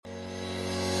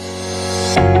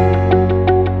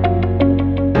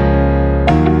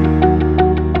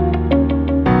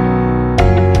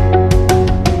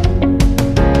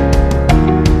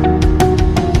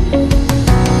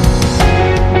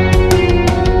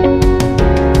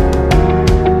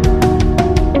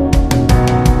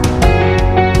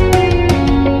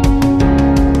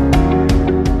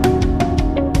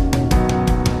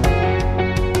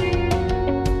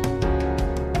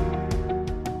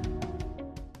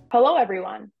Hello,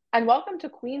 everyone, and welcome to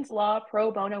Queen's Law Pro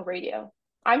Bono Radio.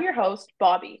 I'm your host,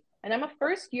 Bobby, and I'm a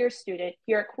first-year student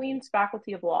here at Queen's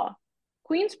Faculty of Law.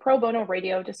 Queen's Pro Bono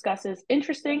Radio discusses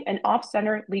interesting and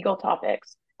off-center legal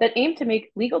topics that aim to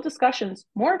make legal discussions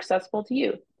more accessible to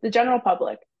you, the general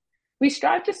public. We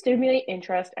strive to stimulate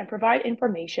interest and provide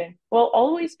information while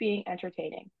always being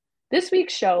entertaining. This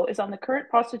week's show is on the current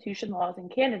prostitution laws in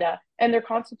Canada and their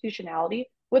constitutionality,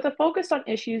 with a focus on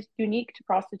issues unique to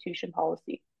prostitution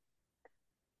policy.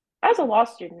 As a law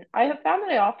student, I have found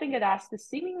that I often get asked the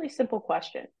seemingly simple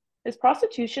question: is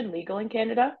prostitution legal in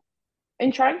Canada?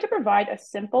 In trying to provide a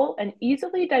simple and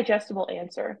easily digestible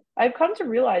answer, I've come to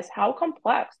realize how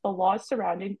complex the laws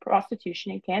surrounding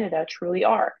prostitution in Canada truly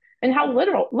are, and how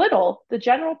little the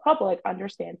general public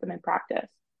understands them in practice.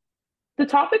 The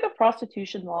topic of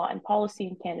prostitution law and policy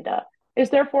in Canada is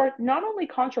therefore not only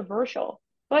controversial,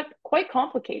 but quite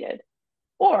complicated.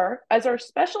 Or, as our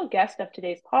special guest of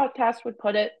today's podcast would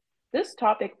put it, this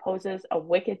topic poses a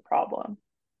wicked problem.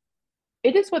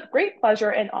 It is with great pleasure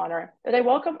and honor that I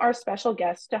welcome our special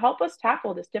guest to help us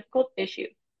tackle this difficult issue,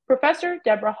 Professor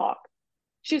Deborah Hawk.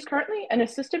 She is currently an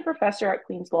assistant professor at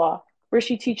Queen's Law, where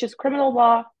she teaches criminal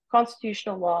law,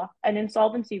 constitutional law, and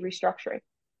insolvency restructuring.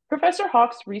 Professor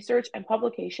Hawk's research and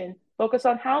publication focus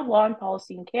on how law and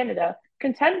policy in Canada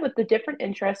contend with the different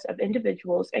interests of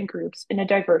individuals and groups in a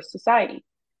diverse society.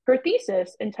 Her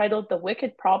thesis, entitled The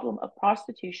Wicked Problem of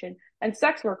Prostitution and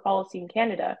Sex Work Policy in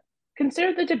Canada,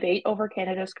 considered the debate over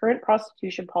Canada's current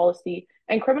prostitution policy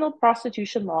and criminal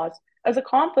prostitution laws as a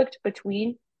conflict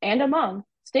between and among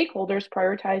stakeholders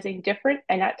prioritizing different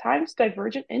and at times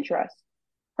divergent interests.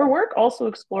 Her work also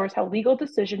explores how legal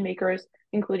decision makers,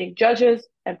 including judges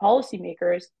and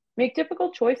policymakers, make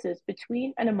difficult choices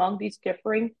between and among these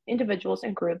differing individuals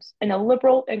and groups in a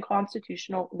liberal and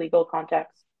constitutional legal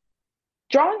context.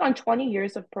 Drawing on 20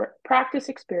 years of practice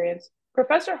experience,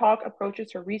 Professor Hawk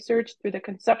approaches her research through the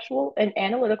conceptual and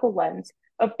analytical lens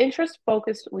of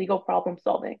interest-focused legal problem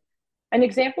solving. An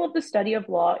example of the study of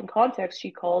law in context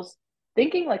she calls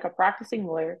thinking like a practicing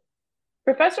lawyer.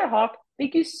 Professor Hawk,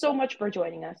 thank you so much for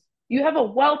joining us. You have a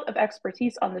wealth of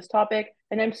expertise on this topic,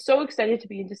 and I'm so excited to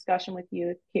be in discussion with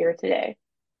you here today.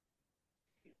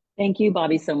 Thank you,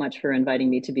 Bobby, so much for inviting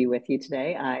me to be with you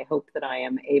today. I hope that I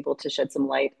am able to shed some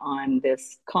light on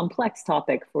this complex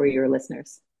topic for your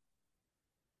listeners.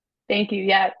 Thank you.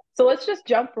 Yeah. So let's just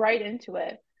jump right into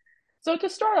it. So to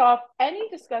start off, any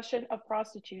discussion of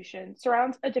prostitution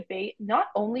surrounds a debate not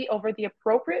only over the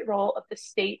appropriate role of the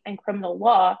state and criminal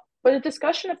law, but a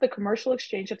discussion of the commercial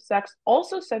exchange of sex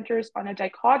also centers on a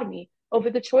dichotomy over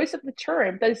the choice of the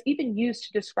term that is even used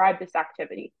to describe this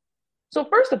activity. So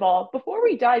first of all, before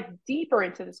we dive deeper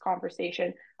into this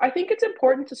conversation, I think it's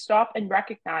important to stop and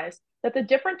recognize that the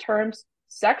different terms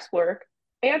sex work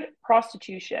and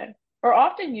prostitution are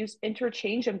often used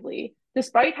interchangeably,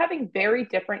 despite having very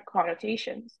different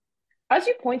connotations. As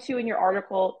you point to in your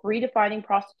article, Redefining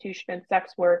Prostitution and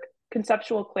Sex Work,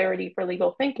 Conceptual Clarity for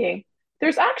Legal Thinking,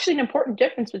 there's actually an important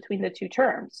difference between the two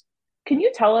terms. Can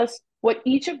you tell us what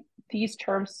each of these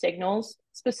terms signals,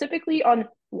 specifically on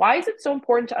why is it so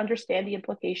important to understand the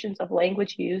implications of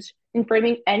language used in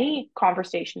framing any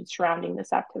conversation surrounding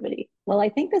this activity? Well, I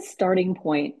think the starting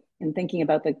point in thinking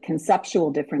about the conceptual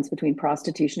difference between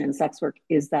prostitution and sex work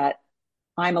is that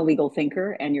I'm a legal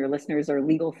thinker and your listeners are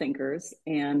legal thinkers,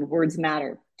 and words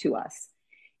matter to us.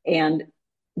 And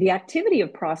the activity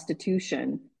of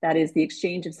prostitution, that is the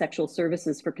exchange of sexual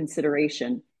services for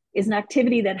consideration, is an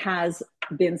activity that has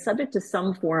been subject to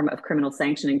some form of criminal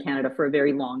sanction in Canada for a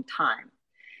very long time.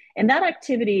 And that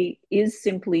activity is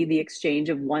simply the exchange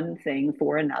of one thing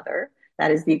for another. That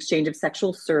is the exchange of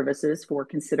sexual services for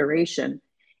consideration.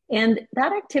 And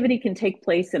that activity can take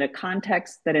place in a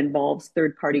context that involves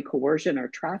third-party coercion or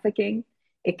trafficking.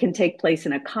 It can take place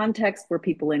in a context where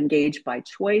people engage by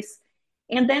choice.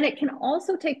 And then it can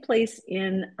also take place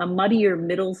in a muddier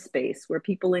middle space where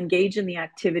people engage in the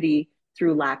activity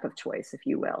through lack of choice, if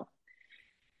you will.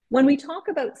 When we talk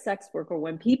about sex work, or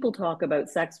when people talk about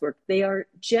sex work, they are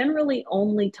generally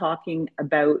only talking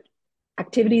about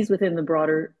activities within the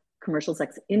broader commercial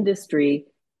sex industry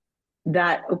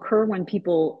that occur when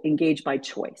people engage by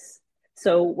choice.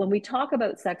 So when we talk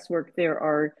about sex work, there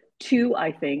are two,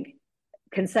 I think,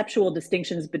 conceptual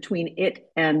distinctions between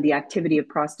it and the activity of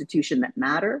prostitution that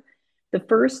matter. The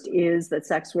first is that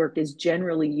sex work is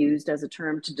generally used as a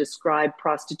term to describe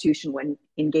prostitution when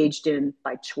engaged in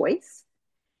by choice.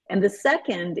 And the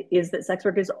second is that sex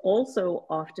work is also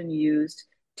often used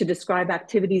to describe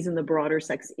activities in the broader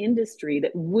sex industry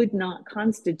that would not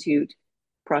constitute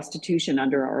prostitution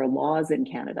under our laws in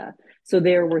Canada. So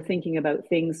there we're thinking about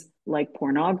things like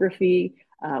pornography,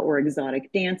 or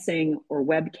exotic dancing or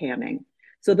webcamming.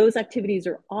 So those activities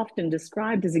are often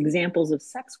described as examples of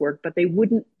sex work, but they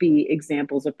wouldn't be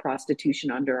examples of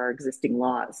prostitution under our existing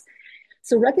laws.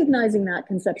 So recognizing that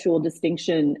conceptual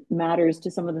distinction matters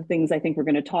to some of the things I think we're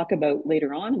going to talk about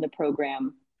later on in the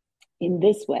program in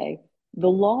this way. The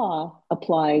law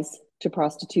applies to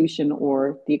prostitution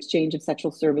or the exchange of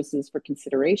sexual services for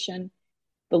consideration.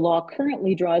 The law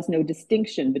currently draws no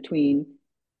distinction between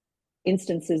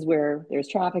instances where there's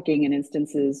trafficking and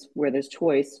instances where there's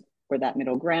choice or that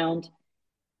middle ground.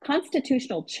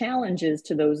 Constitutional challenges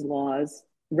to those laws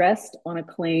rest on a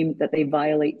claim that they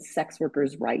violate sex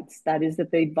workers' rights. That is,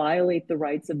 that they violate the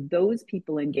rights of those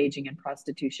people engaging in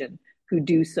prostitution who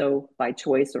do so by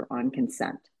choice or on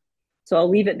consent. So I'll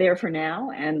leave it there for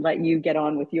now and let you get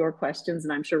on with your questions,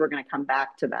 and I'm sure we're going to come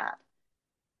back to that.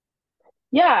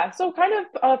 Yeah, so kind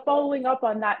of following up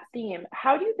on that theme,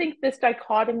 how do you think this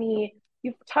dichotomy,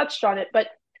 you've touched on it, but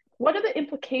what are the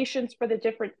implications for the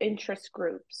different interest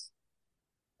groups?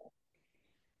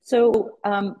 So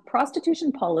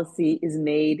prostitution policy is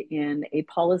made in a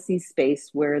policy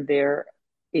space where there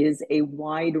is a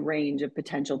wide range of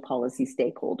potential policy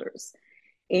stakeholders.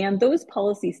 And those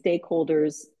policy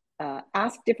stakeholders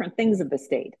ask different things of the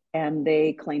state, and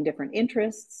they claim different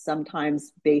interests,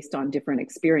 sometimes based on different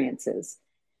experiences.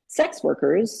 Sex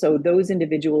workers, so those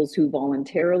individuals who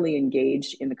voluntarily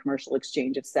engage in the commercial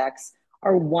exchange of sex,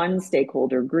 are one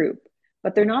stakeholder group,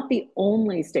 but they're not the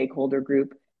only stakeholder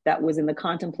group that was in the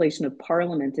contemplation of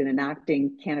Parliament in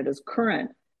enacting Canada's current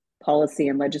policy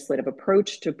and legislative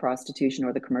approach to prostitution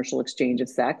or the commercial exchange of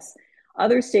sex.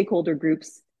 Other stakeholder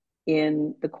groups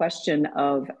in the question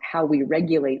of how we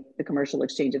regulate the commercial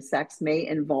exchange of sex may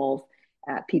involve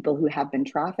people who have been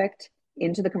trafficked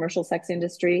into the commercial sex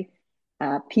industry,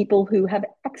 people who have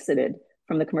exited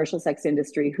from the commercial sex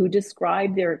industry, who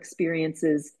describe their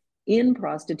experiences in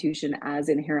prostitution as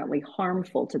inherently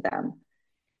harmful to them.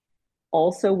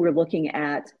 Also, we're looking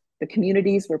at the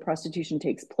communities where prostitution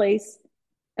takes place,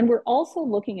 and we're also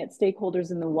looking at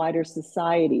stakeholders in the wider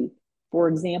society, for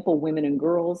example, women and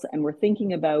girls, and we're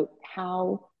thinking about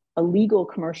how a legal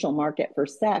commercial market for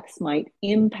sex might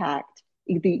impact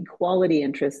the equality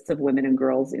interests of women and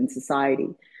girls in society.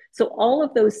 So all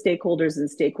of those stakeholders and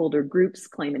stakeholder groups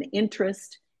claim an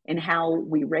interest in how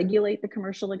we regulate the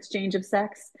commercial exchange of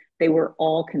sex. They were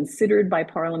all considered by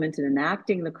Parliament in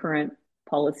enacting the current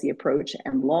policy approach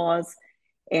and laws.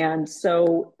 And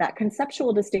so that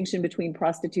conceptual distinction between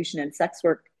prostitution and sex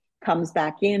work comes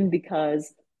back in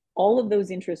because all of those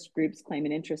interest groups claim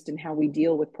an interest in how we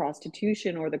deal with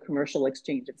prostitution or the commercial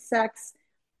exchange of sex.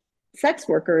 Sex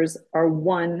workers are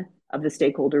one of the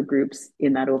stakeholder groups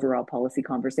in that overall policy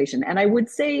conversation. And I would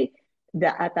say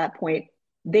that at that point,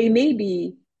 they may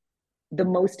be the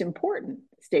most important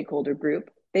stakeholder group.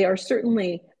 They are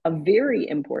certainly a very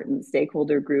important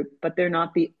stakeholder group, but they're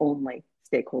not the only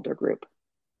stakeholder group.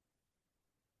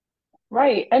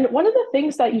 Right. And one of the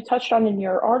things that you touched on in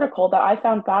your article that I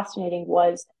found fascinating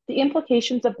was the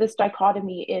implications of this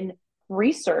dichotomy in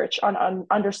research on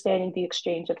understanding the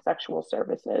exchange of sexual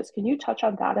services. Can you touch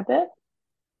on that a bit?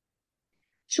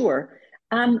 Sure.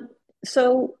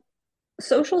 So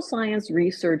social science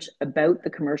research about the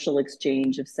commercial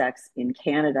exchange of sex in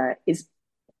Canada is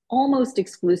almost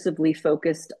exclusively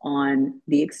focused on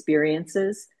the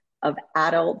experiences of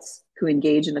adults who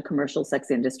engage in the commercial sex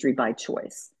industry by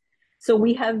choice. So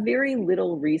we have very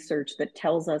little research that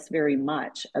tells us very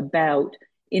much about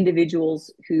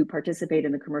individuals who participate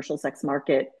in the commercial sex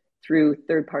market through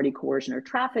third-party coercion or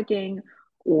trafficking,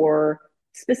 or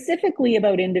specifically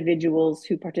about individuals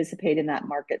who participate in that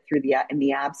market in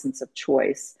the absence of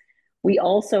choice. We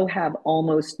also have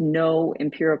almost no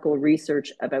empirical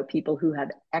research about people who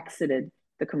have exited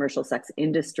the commercial sex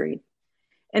industry.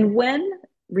 And when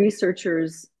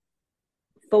researchers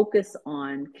focus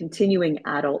on continuing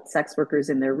adult sex workers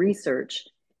in their research,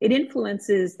 it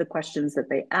influences the questions that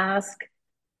they ask.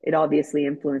 It obviously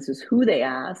influences who they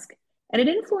ask, and it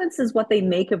influences what they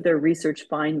make of their research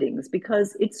findings,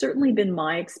 because it's certainly been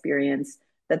my experience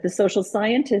that the social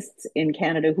scientists in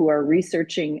Canada who are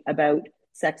researching about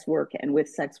sex work and with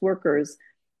sex workers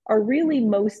are really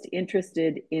most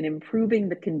interested in improving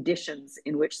the conditions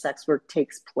in which sex work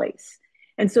takes place.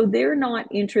 And so they're not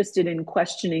interested in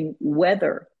questioning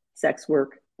whether sex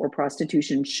work or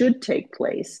prostitution should take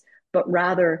place, but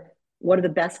rather what are the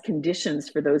best conditions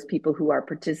for those people who are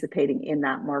participating in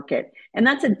that market? And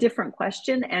that's a different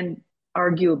question and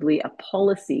arguably a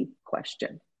policy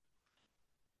question.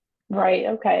 Right.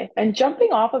 Okay. And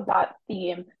jumping off of that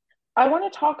theme, I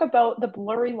want to talk about the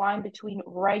blurry line between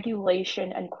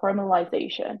regulation and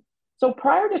criminalization. So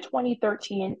prior to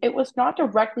 2013, it was not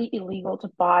directly illegal to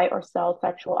buy or sell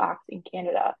sexual acts in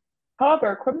Canada.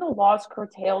 However, criminal laws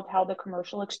curtailed how the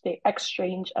commercial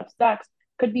exchange of sex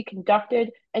could be conducted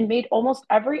and made almost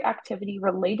every activity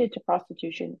related to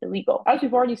prostitution illegal. As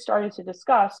we've already started to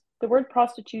discuss, the word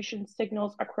prostitution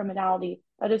signals a criminality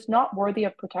that is not worthy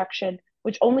of protection,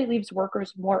 which only leaves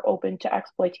workers more open to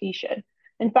exploitation.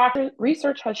 In fact,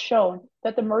 research has shown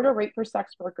that the murder rate for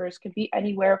sex workers can be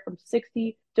anywhere from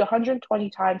 60 to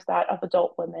 120 times that of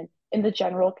adult women in the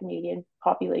general Canadian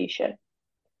population.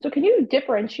 So, can you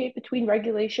differentiate between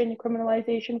regulation and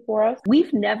criminalization for us?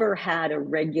 We've never had a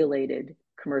regulated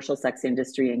commercial sex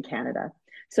industry in Canada.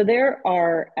 So there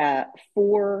are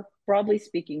broadly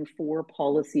speaking, four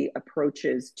policy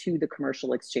approaches to the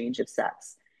commercial exchange of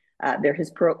sex. There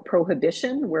is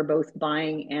prohibition, where both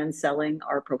buying and selling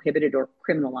are prohibited or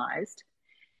criminalized.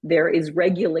 There is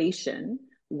regulation,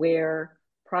 where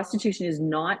prostitution is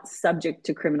not subject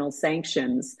to criminal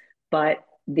sanctions, but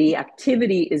the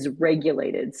activity is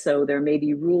regulated. So there may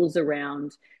be rules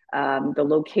around the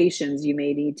locations. You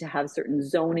may need to have certain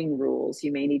zoning rules.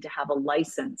 You may need to have a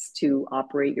license to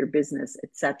operate your business,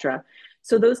 etc.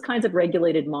 So those kinds of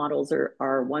regulated models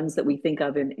are ones that we think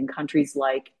of in countries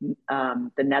like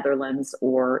the Netherlands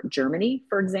or Germany,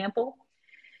 for example.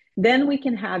 Then we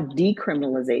can have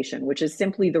decriminalization, which is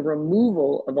simply the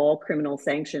removal of all criminal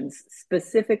sanctions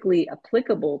specifically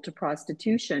applicable to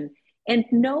prostitution and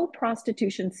no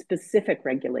prostitution specific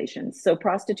regulations. So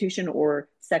prostitution or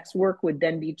sex work would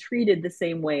then be treated the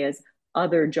same way as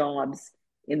other jobs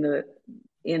in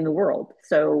the world.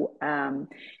 So, and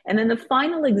then the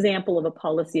final example of a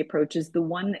policy approach is the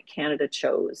one that Canada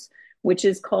chose, which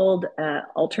is called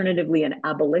alternatively an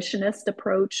abolitionist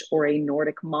approach or a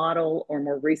Nordic model, or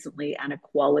more recently, an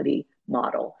equality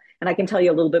model. And I can tell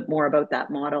you a little bit more about that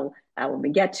model when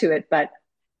we get to it. But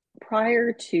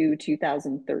prior to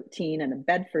 2013 and the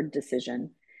Bedford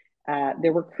decision,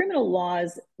 there were criminal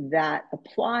laws that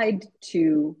applied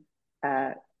to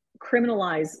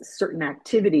criminalize certain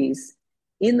activities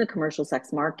in the commercial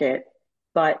sex market,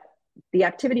 but the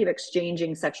activity of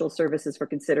exchanging sexual services for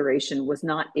consideration was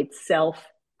not itself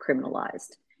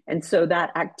criminalized. And so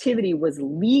that activity was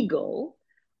legal,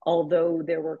 although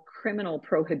there were criminal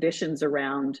prohibitions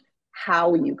around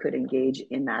how you could engage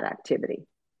in that activity.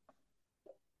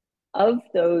 Of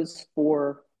those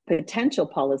four potential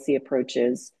policy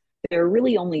approaches, there are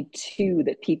really only two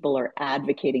that people are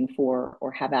advocating for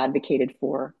or have advocated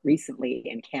for recently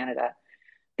in Canada.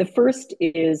 The first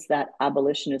is that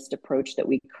abolitionist approach that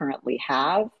we currently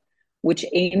have, which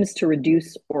aims to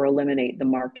reduce or eliminate the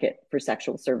market for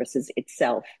sexual services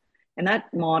itself. And that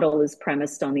model is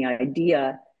premised on the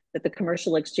idea that the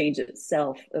commercial exchange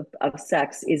itself of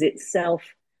sex is itself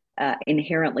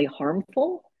inherently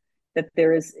harmful, that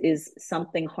there is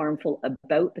something harmful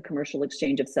about the commercial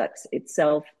exchange of sex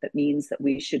itself that means that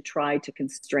we should try to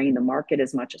constrain the market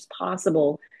as much as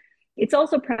possible. It's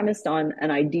also premised on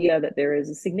an idea that there is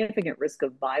a significant risk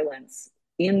of violence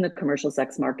in the commercial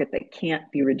sex market that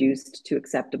can't be reduced to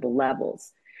acceptable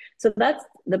levels. So that's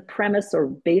the premise or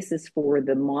basis for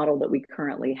the model that we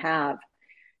currently have.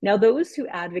 Now, those who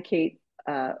advocate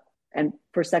and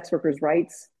for sex workers'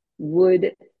 rights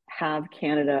would have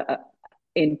Canada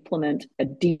implement a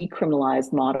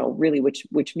decriminalized model, really,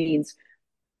 which means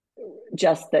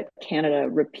just that Canada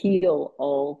repeal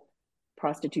all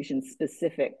prostitution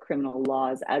specific criminal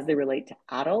laws as they relate to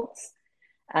adults.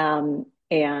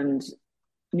 And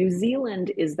New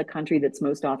Zealand is the country that's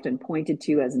most often pointed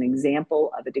to as an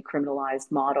example of a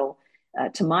decriminalized model.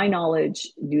 To my knowledge,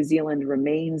 New Zealand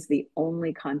remains the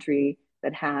only country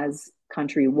that has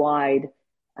countrywide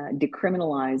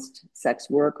decriminalized sex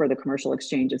work or the commercial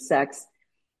exchange of sex.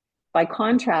 By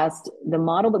contrast, the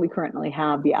model that we currently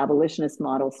have, the abolitionist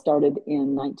model, started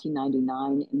in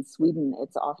 1999 in Sweden.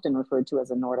 It's often referred to as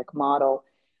a Nordic model.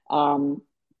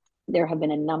 There have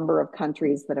been a number of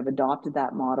countries that have adopted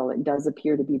that model. It does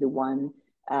appear to be the one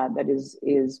that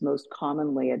is most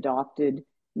commonly adopted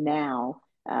now,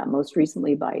 most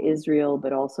recently by Israel,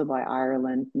 but also by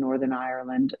Ireland, Northern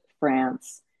Ireland,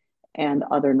 France, and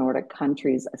other Nordic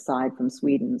countries aside from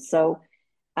Sweden. So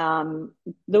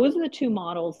those are the two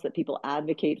models that people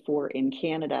advocate for in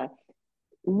Canada.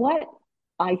 What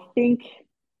I think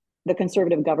the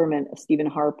Conservative government of Stephen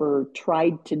Harper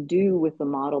tried to do with the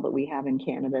model that we have in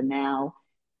Canada now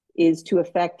is to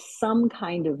effect some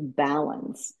kind of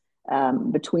balance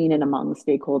between and among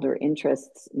stakeholder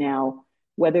interests. Now,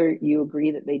 whether you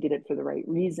agree that they did it for the right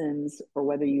reasons or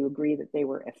whether you agree that they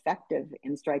were effective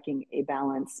in striking a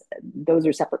balance, those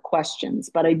are separate questions.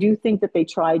 But I do think that they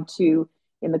tried to,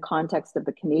 in the context of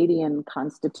the Canadian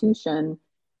Constitution,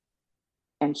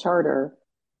 and charter,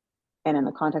 and in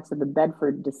the context of the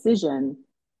Bedford decision,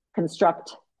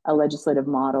 construct a legislative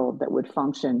model that would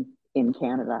function in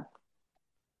Canada.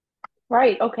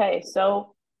 Right. Okay.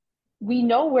 So we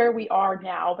know where we are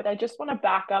now, but I just want to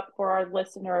back up for our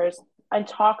listeners and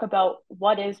talk about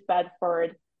what is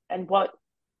Bedford and what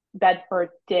Bedford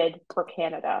did for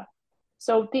Canada.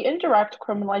 So, the indirect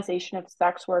criminalization of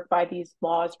sex work by these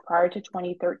laws prior to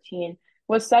 2013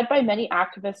 was said by many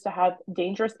activists to have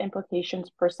dangerous implications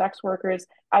for sex workers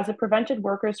as it prevented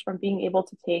workers from being able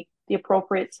to take the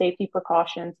appropriate safety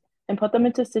precautions and put them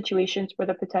into situations where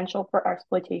the potential for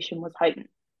exploitation was heightened.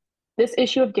 This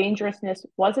issue of dangerousness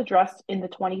was addressed in the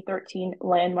 2013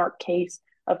 landmark case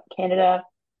of Canada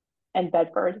and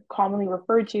Bedford, commonly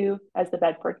referred to as the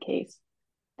Bedford case.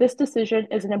 This decision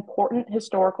is an important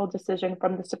historical decision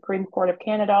from the Supreme Court of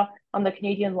Canada on the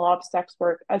Canadian law of sex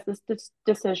work, as this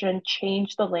decision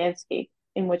changed the landscape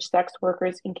in which sex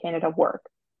workers in Canada work.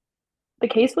 The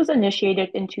case was initiated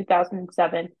in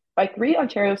 2007 by three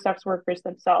Ontario sex workers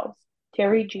themselves,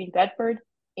 Terry Jean Bedford,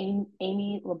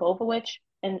 Amy Lebovich,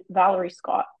 and Valerie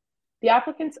Scott. The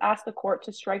applicants asked the court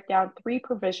to strike down three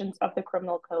provisions of the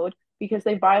criminal code because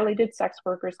they violated sex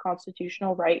workers'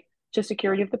 constitutional right to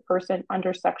security of the person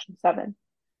under Section 7.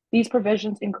 These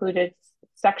provisions included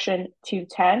Section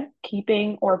 210,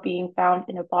 keeping or being found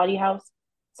in a body house,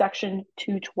 Section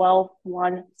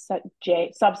 212(1)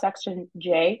 subsection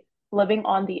J, living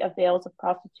on the avails of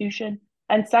prostitution,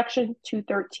 and Section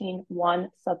 213(1)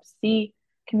 sub C,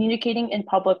 communicating in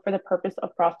public for the purpose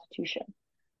of prostitution.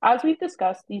 As we've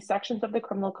discussed, these sections of the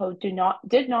criminal code did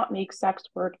not make sex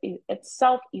work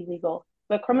itself illegal,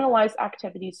 but criminalized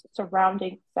activities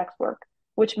surrounding sex work,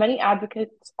 which many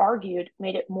advocates argued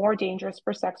made it more dangerous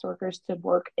for sex workers to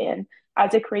work in,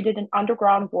 as it created an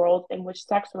underground world in which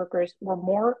sex workers were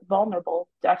more vulnerable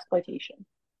to exploitation.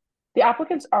 The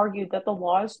applicants argued that the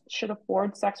laws should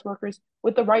afford sex workers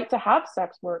with the right to have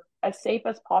sex work as safe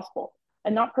as possible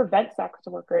and not prevent sex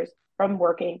workers from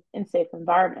working in safe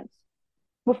environments.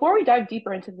 Before we dive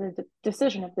deeper into the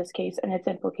decision of this case and its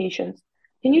implications,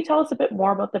 can you tell us a bit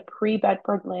more about the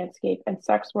pre-Bedford landscape and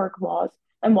sex work laws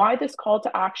and why this call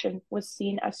to action was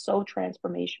seen as so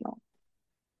transformational?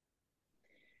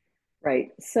 Right.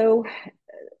 So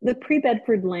the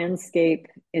pre-Bedford landscape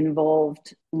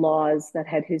involved laws that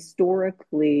had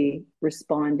historically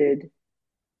responded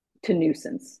to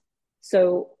nuisance.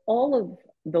 So all of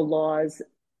the laws,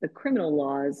 the criminal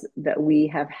laws that we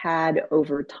have had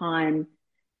over time,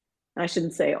 I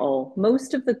shouldn't say all,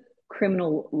 most of the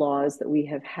criminal laws that we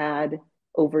have had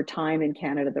over time in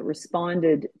Canada that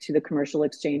responded to the commercial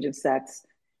exchange of sex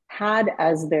had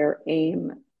as their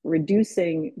aim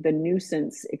reducing the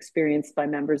nuisance experienced by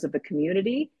members of the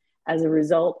community as a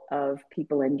result of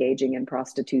people engaging in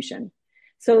prostitution.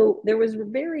 So there was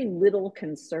very little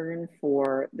concern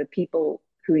for the people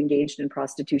who engaged in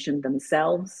prostitution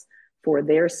themselves, for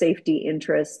their safety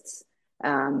interests,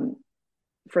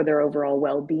 for their overall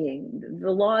well-being.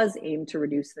 The laws aim to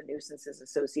reduce the nuisances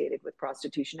associated with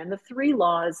prostitution. And the three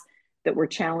laws that were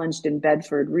challenged in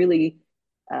Bedford really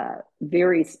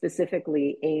very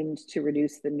specifically aimed to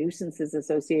reduce the nuisances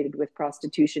associated with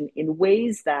prostitution in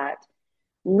ways that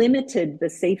limited the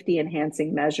safety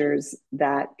enhancing measures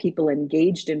that people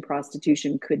engaged in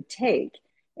prostitution could take,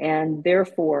 and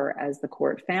therefore, as the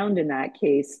court found in that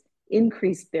case,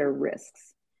 increased their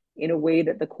risks in a way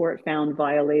that the court found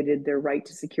violated their right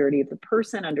to security of the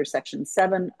person under Section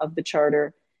 7 of the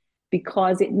Charter,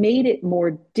 because it made it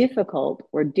more difficult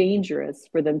or dangerous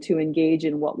for them to engage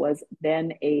in what was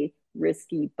then a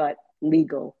risky but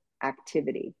legal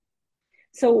activity.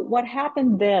 So what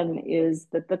happened then is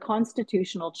that the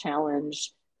constitutional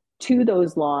challenge to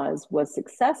those laws was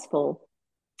successful,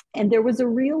 and there was a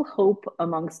real hope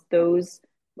amongst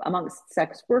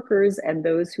sex workers and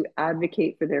those who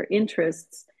advocate for their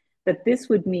interests that this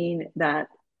would mean that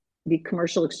the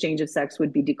commercial exchange of sex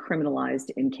would be decriminalized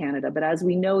in Canada. But as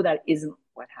we know, that isn't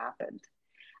what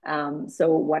happened.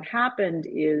 So what happened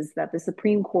is that the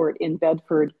Supreme Court in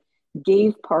Bedford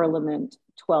gave Parliament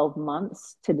 12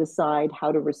 months to decide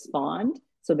how to respond.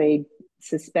 So they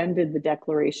suspended the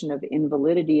declaration of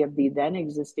invalidity of the then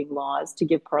existing laws to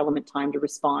give Parliament time to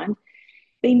respond.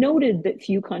 They noted that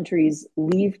few countries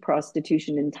leave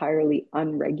prostitution entirely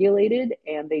unregulated,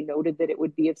 and they noted that it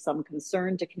would be of some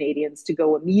concern to Canadians to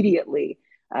go immediately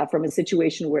from a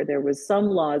situation where there was some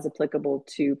laws applicable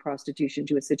to prostitution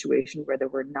to a situation where there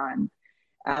were none.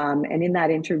 And in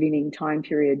that intervening time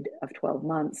period of 12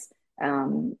 months,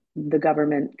 the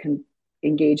government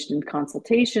engaged in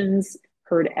consultations,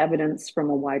 heard evidence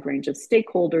from a wide range of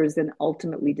stakeholders, and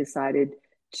ultimately decided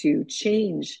to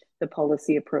change the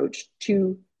policy approach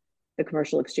to the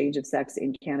commercial exchange of sex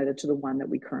in Canada to the one that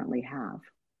we currently have.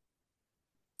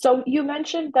 So you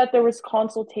mentioned that there was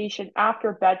consultation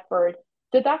after Bedford.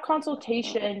 Did that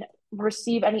consultation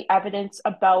receive any evidence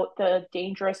about the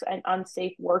dangerous and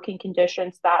unsafe working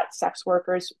conditions that sex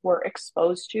workers were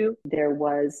exposed to? There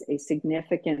was a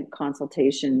significant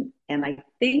consultation, and I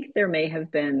think there may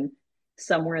have been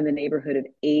somewhere in the neighborhood of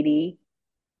 80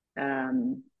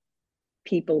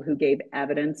 people who gave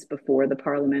evidence before the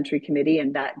parliamentary committee,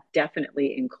 and that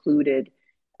definitely included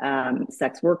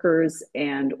sex workers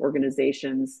and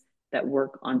organizations that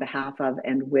work on behalf of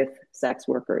and with sex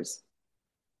workers.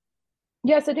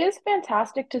 Yes, it is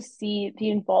fantastic to see the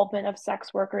involvement of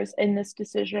sex workers in this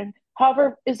decision.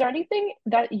 However, is there anything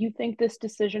that you think this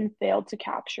decision failed to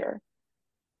capture?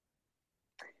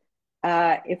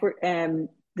 If we're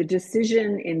the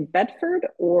decision in Bedford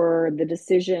or the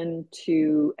decision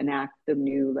to enact the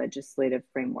new legislative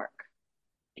framework?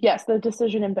 Yes, the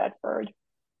decision in Bedford.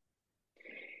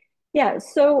 Yeah,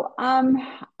 so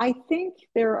I think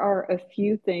there are a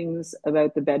few things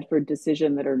about the Bedford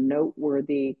decision that are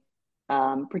noteworthy,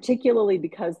 particularly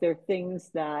because they're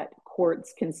things that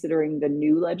courts considering the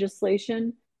new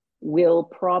legislation will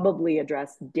probably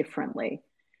address differently.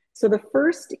 So the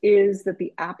first is that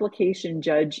the application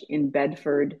judge in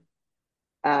Bedford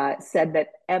said that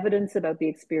evidence about the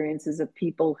experiences of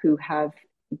people who have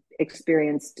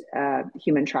experienced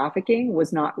human trafficking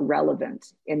was not relevant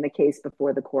in the case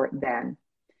before the court then.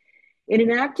 In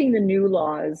enacting the new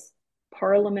laws,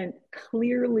 Parliament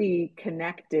clearly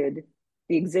connected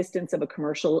the existence of a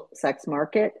commercial sex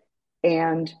market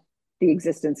and the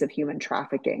existence of human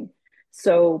trafficking.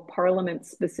 So Parliament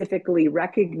specifically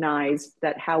recognized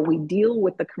that how we deal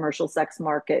with the commercial sex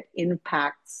market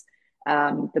impacts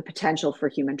the potential for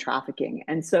human trafficking.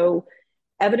 And so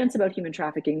evidence about human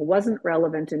trafficking wasn't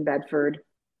relevant in Bedford.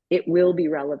 It will be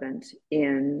relevant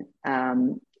in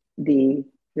the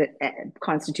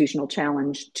constitutional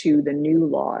challenge to the new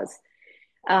laws.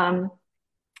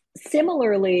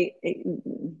 Similarly,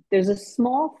 there's a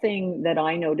small thing that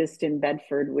I noticed in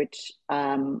Bedford, which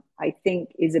I think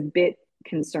is a bit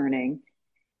concerning.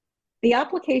 The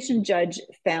application judge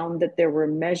found that there were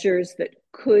measures that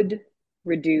could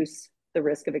reduce the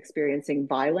risk of experiencing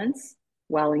violence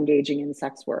while engaging in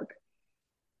sex work.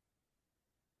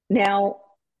 Now,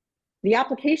 the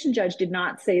application judge did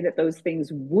not say that those things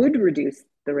would reduce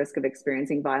the risk of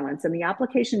experiencing violence, and the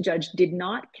application judge did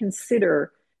not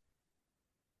consider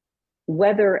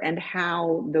whether and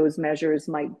how those measures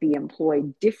might be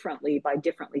employed differently by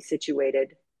differently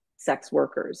situated sex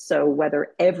workers. So whether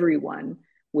everyone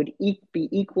would be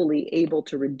equally able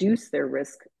to reduce their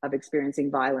risk of experiencing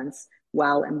violence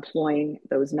while employing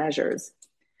those measures.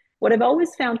 What I've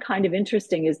always found kind of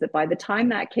interesting is that by the time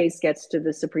that case gets to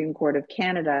the Supreme Court of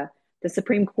Canada, the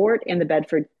Supreme Court in the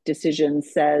Bedford decision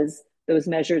says those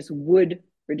measures would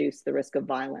reduce the risk of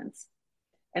violence.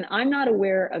 And I'm not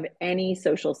aware of any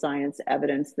social science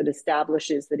evidence that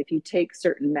establishes that if you take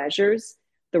certain measures,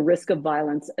 the risk of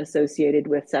violence associated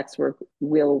with sex work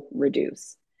will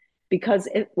reduce. Because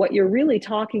what you're really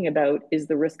talking about is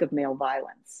the risk of male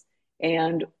violence.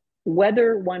 And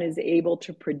whether one is able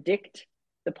to predict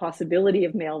the possibility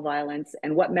of male violence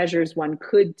and what measures one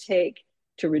could take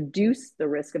to reduce the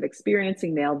risk of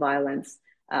experiencing male violence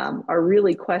are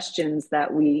really questions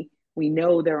that we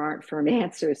know there aren't firm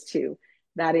answers to.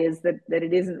 That is that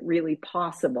it isn't really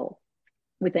possible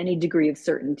with any degree of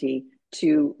certainty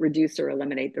to reduce or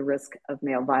eliminate the risk of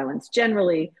male violence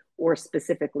generally, or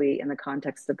specifically in the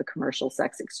context of the commercial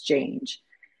sex exchange.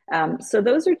 So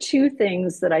those are two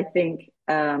things that I think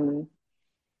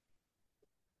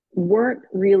weren't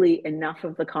really enough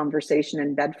of the conversation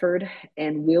in Bedford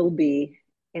and will be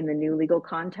in the new legal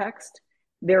context.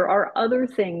 There are other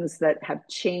things that have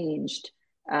changed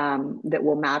that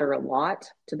will matter a lot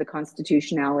to the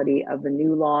constitutionality of the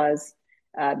new laws.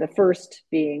 The first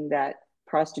being that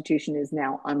prostitution is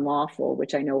now unlawful,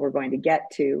 which I know we're going to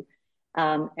get to.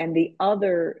 And the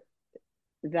other,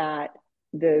 that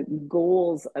the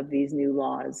goals of these new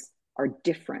laws are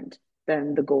different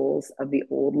than the goals of the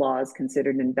old laws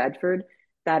considered in Bedford.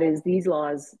 That is, these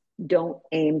laws don't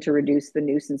aim to reduce the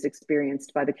nuisance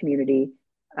experienced by the community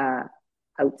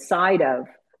outside of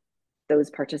those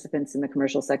participants in the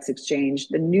commercial sex exchange.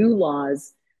 The new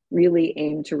laws really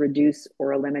aim to reduce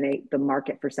or eliminate the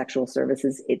market for sexual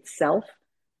services itself.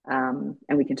 And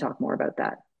we can talk more about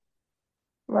that.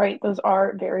 Right, those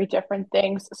are very different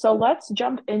things. So let's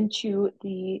jump into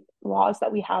the laws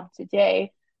that we have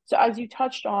today. So, as you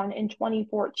touched on, in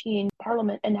 2014,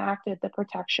 Parliament enacted the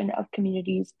Protection of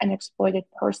Communities and Exploited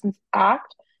Persons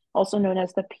Act, also known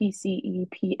as the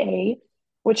PCEPA.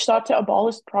 which sought to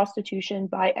abolish prostitution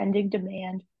by ending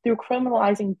demand through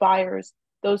criminalizing buyers,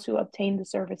 those who obtain the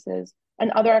services,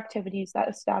 and other activities that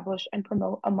establish and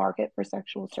promote a market for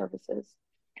sexual services.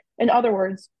 In other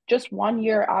words, just 1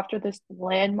 year after this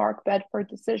landmark Bedford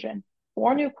decision,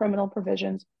 four new criminal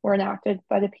provisions were enacted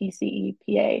by the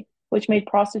PCEPA, which made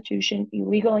prostitution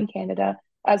illegal in Canada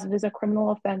as it is a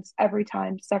criminal offense every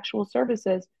time sexual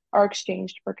services are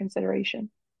exchanged for consideration.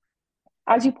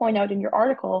 As you point out in your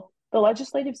article, the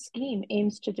legislative scheme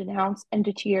aims to denounce and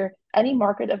deter any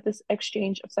market of this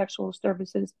exchange of sexual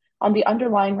services on the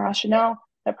underlying rationale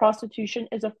that prostitution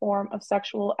is a form of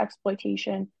sexual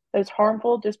exploitation that is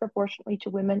harmful disproportionately to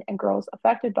women and girls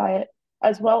affected by it,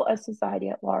 as well as society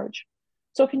at large.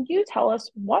 So, can you tell us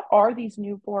what are these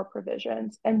new four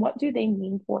provisions and what do they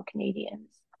mean for Canadians?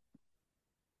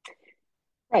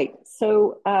 Right.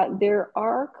 So there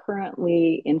are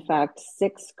currently, in fact,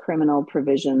 6 criminal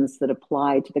provisions that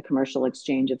apply to the commercial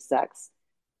exchange of sex.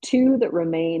 2 that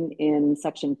remain in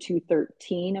Section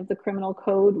 213 of the Criminal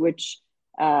Code, which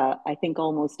I think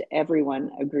almost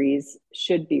everyone agrees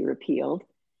should be repealed.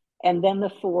 And then the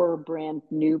 4 brand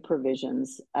new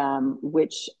provisions,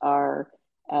 which are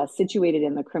situated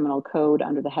in the Criminal Code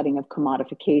under the heading of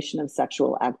commodification of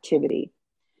sexual activity.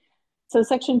 So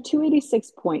Section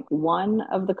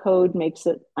 286.1 of the code makes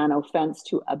it an offense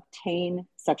to obtain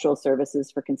sexual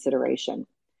services for consideration.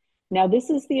 Now, this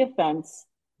is the offense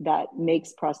that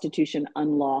makes prostitution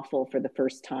unlawful for the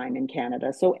first time in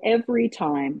Canada. So every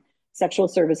time sexual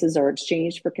services are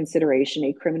exchanged for consideration,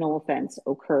 a criminal offense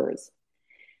occurs.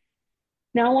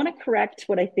 Now, I want to correct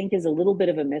what I think is a little bit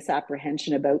of a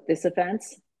misapprehension about this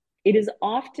offense. It is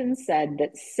often said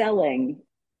that selling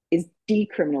is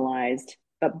decriminalized,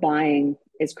 but buying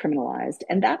is criminalized.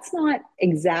 And that's not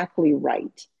exactly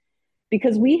right,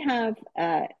 because we have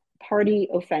party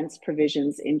offense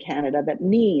provisions in Canada that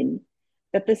mean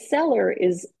that the seller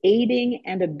is aiding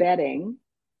and abetting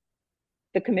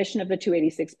the commission of the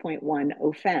 286.1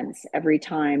 offense every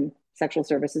time sexual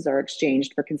services are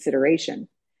exchanged for consideration.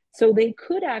 So they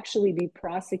could actually be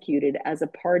prosecuted as a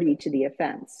party to the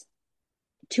offense.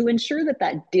 To ensure that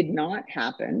that did not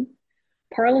happen,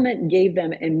 Parliament gave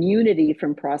them immunity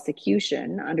from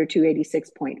prosecution under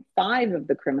 286.5 of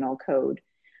the Criminal Code,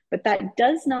 but that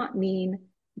does not mean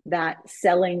that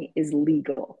selling is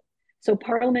legal. So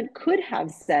Parliament could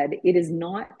have said it is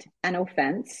not an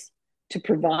offense to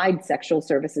provide sexual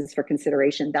services for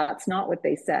consideration. That's not what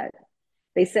they said.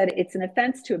 They said it's an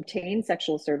offense to obtain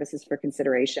sexual services for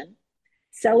consideration.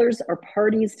 Sellers are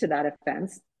parties to that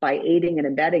offense by aiding and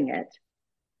abetting it,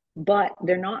 but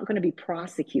they're not going to be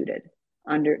prosecuted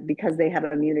because they have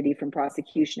immunity from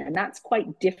prosecution. And that's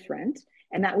quite different.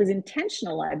 And that was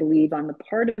intentional, I believe, on the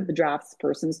part of the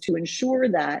draftspersons to ensure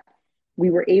that we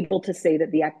were able to say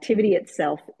that the activity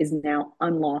itself is now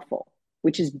unlawful,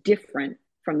 which is different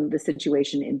from the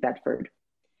situation in Bedford.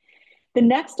 The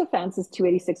next offense is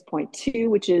 286.2,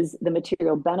 which is the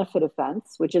material benefit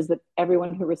offense, which is that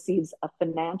everyone who receives a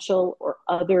financial or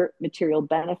other material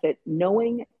benefit,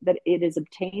 knowing that it is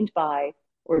obtained by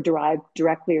or derived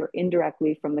directly or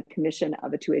indirectly from the commission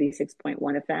of a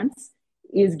 286.1 offense,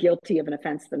 is guilty of an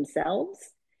offense themselves.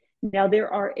 Now,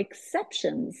 there are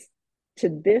exceptions to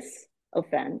this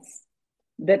offense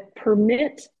that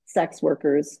permit sex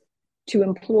workers to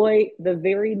employ the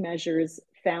very measures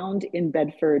found in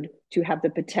Bedford to have the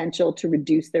potential to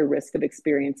reduce their risk of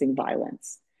experiencing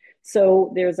violence.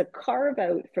 So there's a carve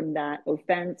out from that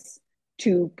offense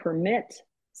to permit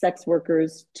sex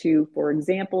workers to, for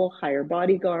example, hire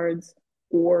bodyguards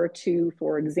or to,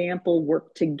 for example,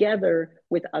 work together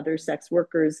with other sex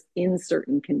workers in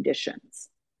certain conditions.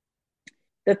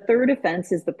 The third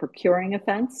offense is the procuring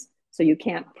offense. So you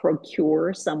can't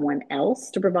procure someone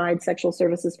else to provide sexual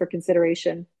services for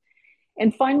consideration.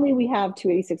 And finally, we have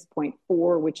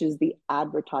 286.4, which is the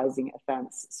advertising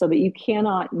offense, so that you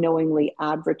cannot knowingly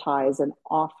advertise an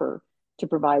offer to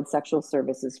provide sexual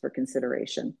services for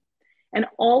consideration. And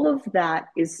all of that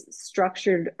is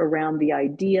structured around the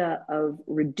idea of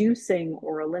reducing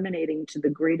or eliminating to the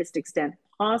greatest extent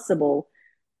possible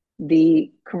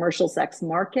the commercial sex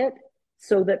market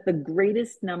so that the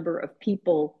greatest number of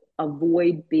people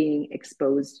avoid being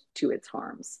exposed to its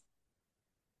harms.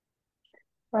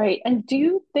 Right. And do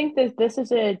you think that this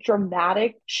is a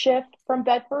dramatic shift from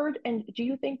Bedford? And do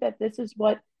you think that this is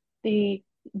what the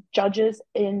judges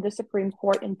in the Supreme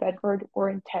Court in Bedford were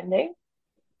intending?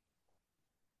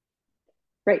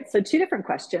 Right. So, two different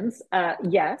questions.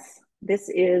 Yes, this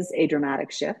is a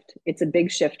dramatic shift. It's a big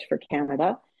shift for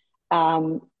Canada.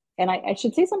 And I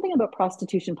should say something about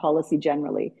prostitution policy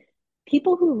generally.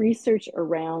 People who research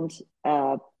around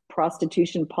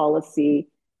prostitution policy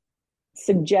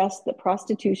suggests that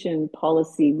prostitution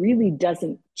policy really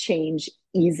doesn't change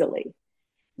easily,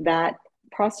 that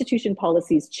prostitution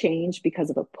policies change because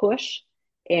of a push.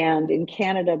 And in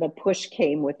Canada, the push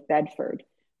came with Bedford.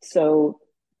 So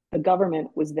the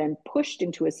government was then pushed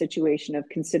into a situation of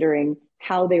considering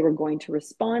how they were going to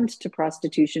respond to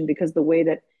prostitution, because the way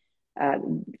that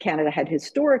Canada had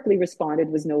historically responded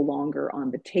was no longer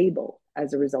on the table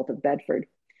as a result of Bedford.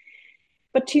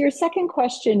 But to your second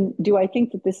question, do I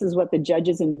think that this is what the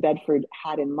judges in Bedford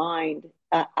had in mind?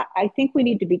 I think we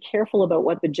need to be careful about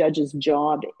what the judge's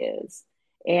job is.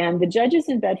 And the judges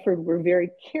in Bedford were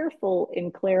very careful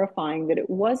in clarifying that it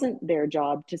wasn't their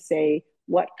job to say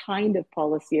what kind of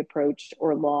policy approach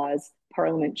or laws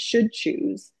Parliament should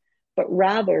choose, but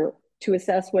rather to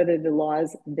assess whether the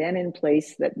laws then in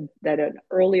place that an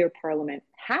earlier Parliament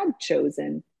had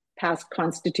chosen passed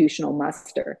constitutional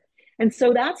muster. And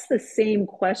so that's the same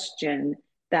question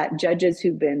that judges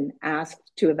who've been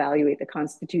asked to evaluate the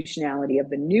constitutionality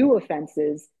of the new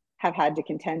offenses have had to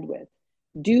contend with.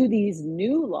 Do these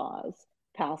new laws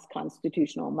pass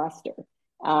constitutional muster?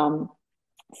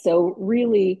 So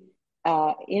really,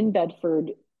 in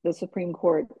Bedford, the Supreme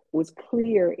Court was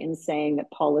clear in saying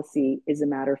that policy is a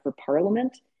matter for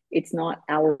Parliament. It's not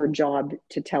our job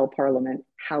to tell Parliament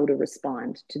how to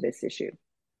respond to this issue.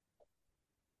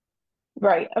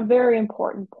 Right, a very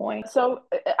important point. So,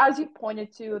 as you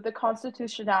pointed to, the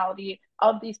constitutionality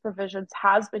of these provisions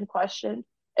has been questioned.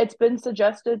 It's been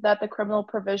suggested that the criminal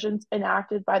provisions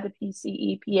enacted by the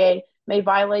PCEPA may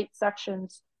violate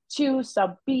sections 2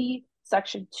 sub B,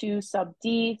 section 2 sub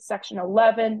D, section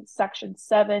 11, section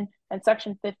 7, and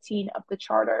section 15 of the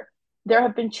Charter. There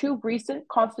have been two recent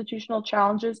constitutional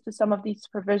challenges to some of these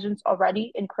provisions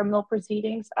already in criminal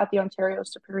proceedings at the Ontario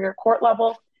Superior Court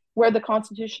level, where the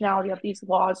constitutionality of these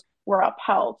laws were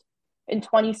upheld. In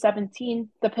 2017,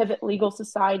 the Pivot Legal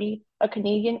Society, a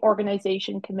Canadian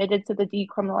organization committed to the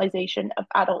decriminalization of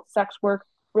adult sex work,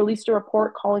 released a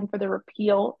report calling for the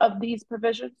repeal of these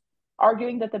provisions,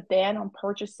 arguing that the ban on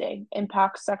purchasing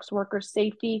impacts sex workers'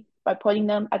 safety by putting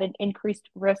them at an increased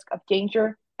risk of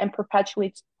danger and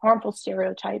perpetuates harmful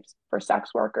stereotypes for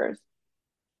sex workers.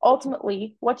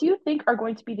 Ultimately, what do you think are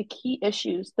going to be the key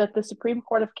issues that the Supreme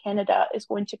Court of Canada is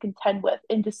going to contend with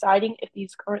in deciding if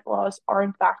these current laws are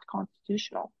in fact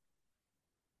constitutional?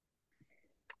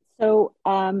 So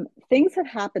things have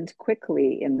happened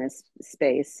quickly in this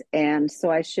space. And so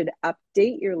I should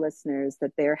update your listeners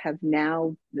that there have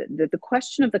now, the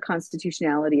question of the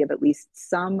constitutionality of at least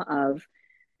some of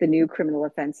the new criminal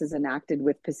offenses enacted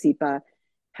with PCEPA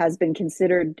has been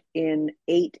considered in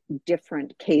 8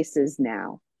 different cases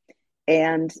now.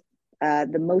 And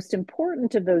the most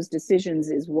important of those decisions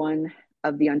is one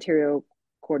of the Ontario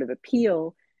Court of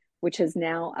Appeal, which has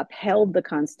now upheld the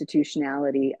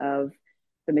constitutionality of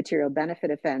the material benefit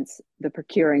offense, the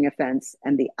procuring offense,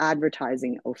 and the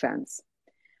advertising offense.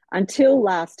 Until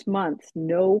last month,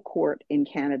 no court in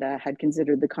Canada had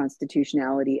considered the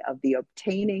constitutionality of the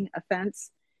obtaining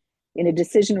offense. In a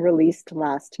decision released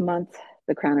last month,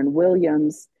 the Crown and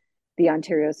Williams, the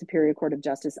Ontario Superior Court of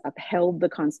Justice upheld the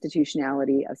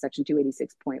constitutionality of Section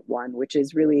 286.1, which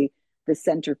is really the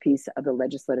centerpiece of the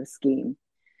legislative scheme.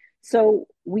 So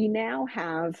we now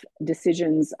have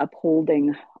decisions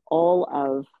upholding all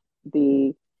of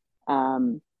the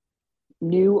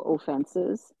new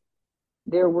offenses.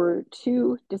 There were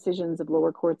 2 decisions of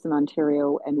lower courts in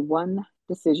Ontario and 1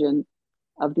 decision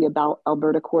of the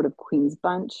Alberta Court of Queen's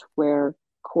Bench, where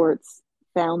courts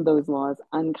found those laws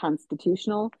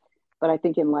unconstitutional. But I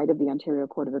think in light of the Ontario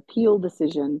Court of Appeal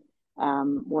decision,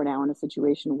 we're now in a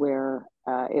situation where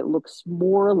it looks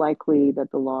more likely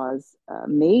that the laws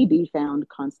may be found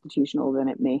constitutional than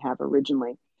it may have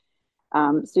originally.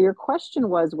 So your question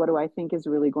was, what do I think is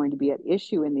really going to be at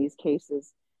issue in these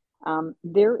cases?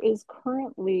 There is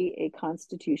currently a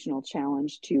constitutional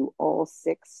challenge to all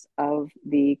 6 of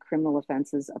the criminal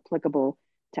offenses applicable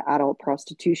to adult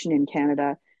prostitution in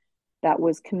Canada that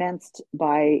was commenced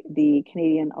by the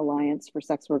Canadian Alliance for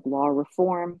Sex Work Law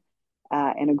Reform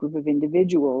and a group of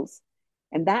individuals.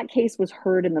 And that case was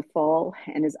heard in the fall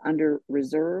and is under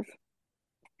reserve.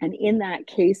 And in that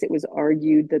case, it was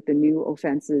argued that the new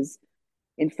offenses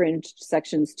infringed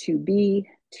sections 2B,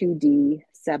 2D,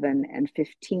 7, and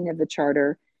 15 of the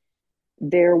Charter.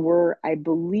 There were, I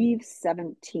believe,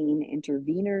 17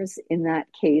 interveners in that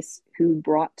case who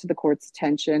brought to the court's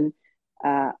attention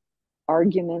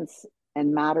arguments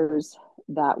and matters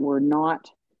that were not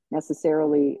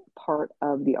necessarily part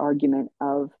of the argument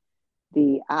of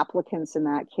the applicants in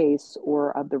that case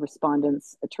or of the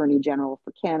respondents, Attorney General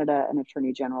for Canada and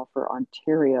Attorney General for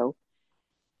Ontario.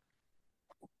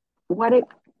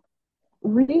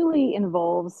 really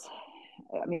involves,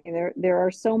 I mean, there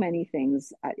are so many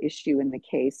things at issue in the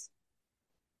case,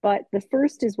 but the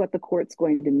first is what the court's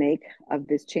going to make of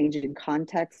this change in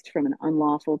context from an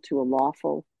unlawful to a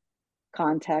lawful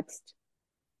context.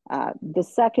 The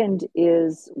second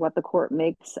is what the court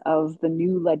makes of the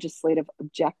new legislative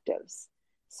objectives.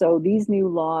 So these new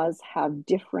laws have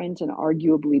different and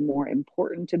arguably more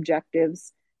important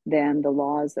objectives than the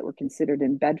laws that were considered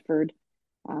in Bedford.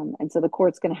 And so the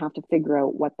court's going to have to figure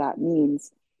out what that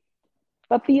means.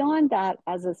 But beyond that,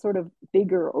 as a sort of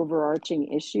bigger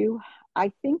overarching issue,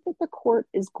 I think that the court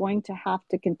is going to have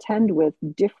to contend with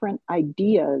different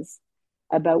ideas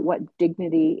about what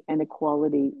dignity and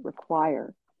equality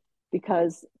require,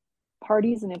 because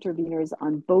parties and interveners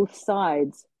on both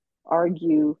sides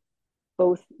argue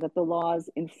both that the laws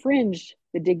infringe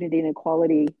the dignity and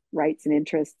equality rights and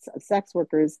interests of sex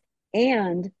workers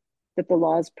and that the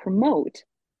laws promote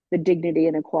the dignity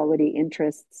and equality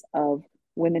interests of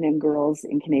women and girls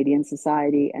in Canadian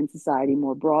society and society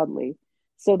more broadly.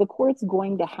 So the court's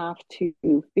going to have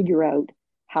to figure out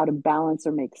how to balance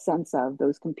or make sense of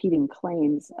those competing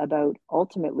claims about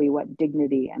ultimately what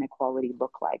dignity and equality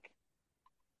look like.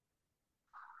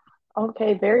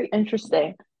 Okay, very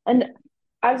interesting. And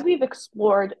as we've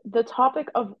explored, the topic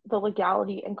of the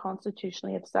legality and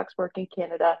constitutionally of sex work in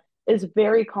Canada is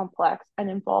very complex and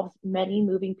involves many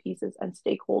moving pieces and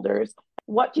stakeholders.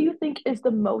 What do you think is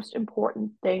the most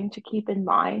important thing to keep in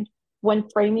mind when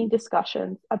framing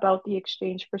discussions about the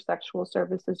exchange for sexual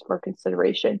services for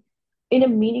consideration in a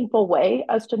meaningful way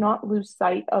as to not lose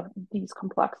sight of these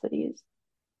complexities?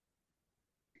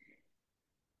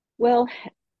 Well,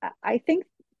 I think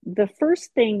the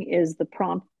first thing is the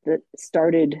prompt that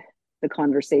started the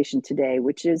conversation today,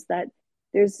 which is that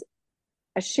there's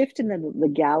a shift in the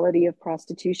legality of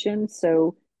prostitution.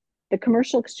 So the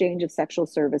commercial exchange of sexual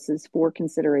services for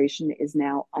consideration is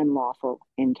now unlawful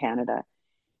in Canada.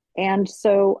 And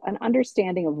so an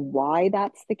understanding of why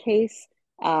that's the case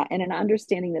and an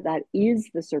understanding that that is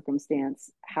the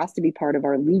circumstance has to be part of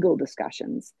our legal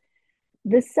discussions.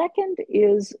 The second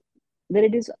is that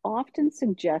it is often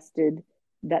suggested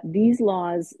that these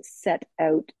laws set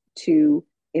out to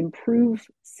improve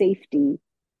safety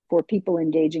for people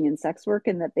engaging in sex work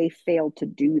and that they fail to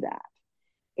do that.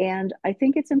 And I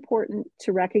think it's important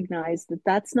to recognize that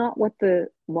that's not what the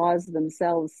laws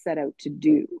themselves set out to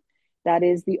do. That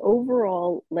is, the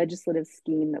overall legislative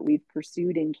scheme that we've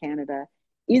pursued in Canada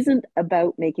isn't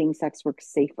about making sex work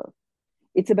safer.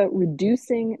 It's about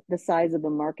reducing the size of the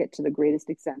market to the greatest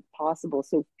extent possible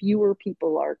so fewer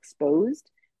people are exposed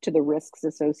to the risks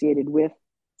associated with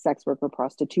sex work or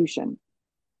prostitution.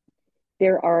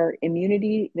 There's an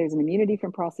immunity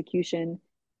from prosecution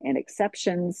and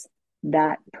exceptions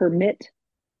that permit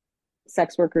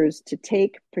sex workers to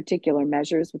take particular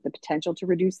measures with the potential to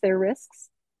reduce their risks.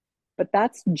 But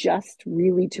that's just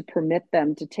really to permit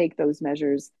them to take those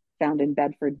measures found in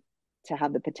Bedford to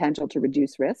have the potential to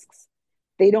reduce risks.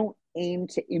 They don't aim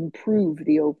to improve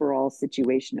the overall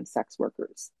situation of sex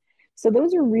workers. So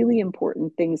those are really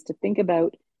important things to think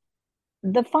about.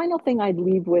 The final thing I'd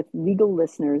leave with legal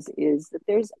listeners is that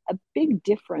there's a big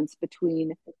difference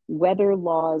between whether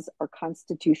laws are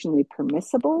constitutionally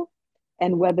permissible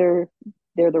and whether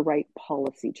they're the right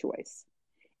policy choice.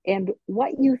 And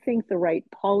what you think the right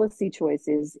policy choice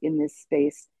is in this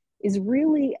space is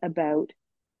really about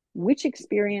which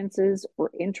experiences or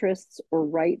interests or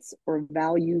rights or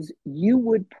values you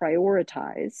would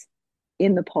prioritize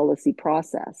in the policy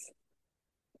process.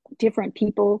 Different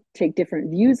people take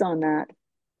different views on that,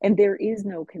 and there is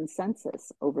no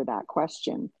consensus over that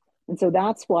question. And so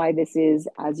that's why this is,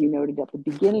 as you noted at the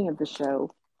beginning of the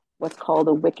show, what's called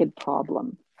a wicked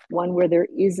problem, one where there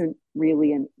isn't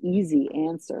really an easy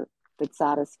answer that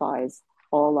satisfies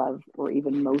all of or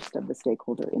even most of the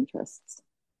stakeholder interests.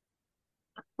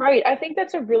 Right. I think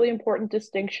that's a really important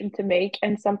distinction to make,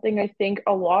 and something I think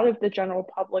a lot of the general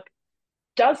public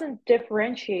doesn't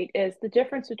differentiate is the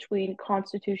difference between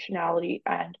constitutionality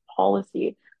and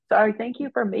policy. So I thank you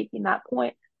for making that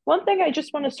point. One thing I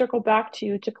just want to circle back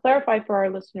to clarify for our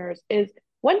listeners is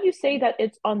when you say that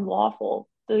it's unlawful,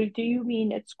 do you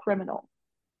mean it's criminal?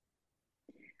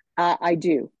 I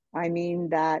do. I mean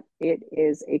that it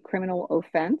is a criminal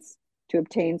offense to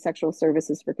obtain sexual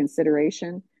services for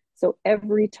consideration. So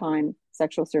every time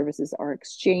sexual services are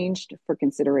exchanged for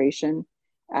consideration,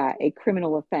 a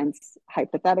criminal offense,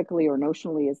 hypothetically or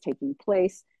notionally, is taking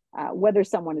place. Whether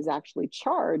someone is actually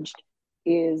charged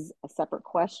is a separate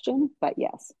question, but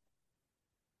yes.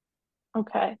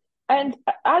 Okay. And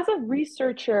as a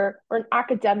researcher or an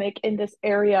academic in this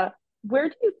area, where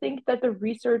do you think that the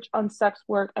research on sex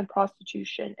work and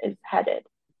prostitution is headed?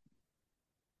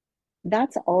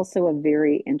 That's also a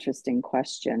very interesting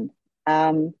question.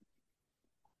 Um,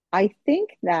 I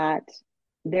think that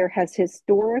there has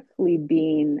historically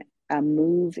been a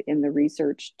move in the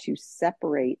research to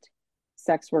separate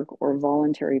sex work or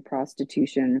voluntary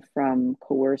prostitution from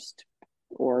coerced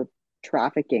or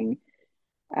trafficking.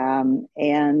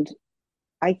 And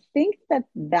I think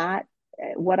that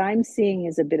what I'm seeing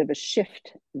is a bit of a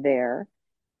shift there,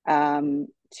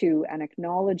 to an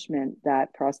acknowledgement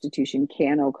that prostitution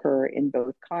can occur in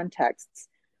both contexts.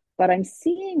 But I'm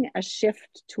seeing a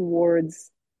shift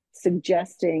towards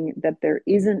suggesting that there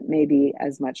isn't maybe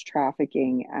as much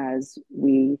trafficking as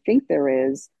we think there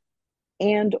is,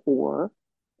 and or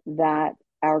that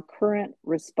our current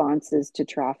responses to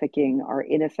trafficking are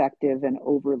ineffective and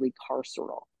overly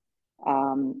carceral.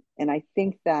 And I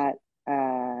think that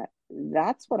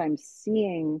that's what I'm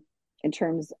seeing in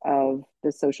terms of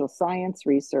the social science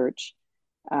research,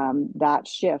 that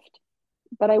shift.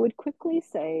 But I would quickly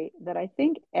say that I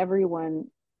think everyone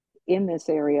in this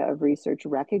area of research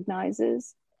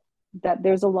recognizes that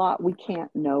there's a lot we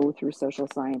can't know through social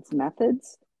science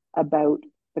methods about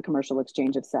the commercial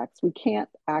exchange of sex. We can't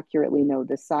accurately know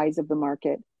the size of the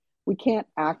market. We can't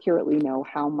accurately know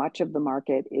how much of the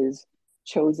market is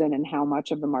chosen and how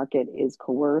much of the market is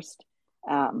coerced.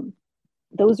 Um,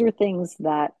 those are things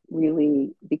that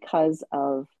really, because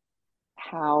of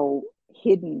how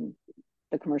hidden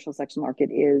the commercial sex market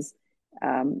is,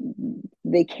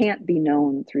 they can't be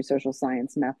known through social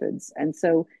science methods. And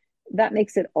so that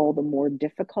makes it all the more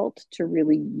difficult to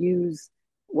really use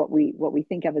what we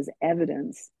think of as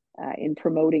evidence in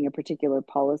promoting a particular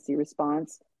policy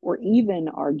response, or even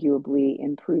arguably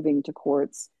in proving to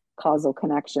courts causal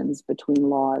connections between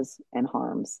laws and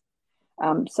harms.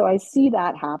 So I see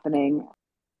that happening.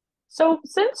 So,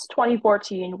 since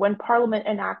 2014, when Parliament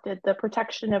enacted the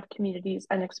Protection of Communities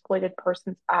and Exploited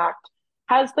Persons Act,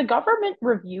 has the government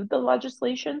reviewed the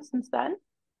legislation since then?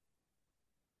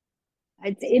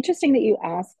 It's interesting that you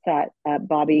asked that,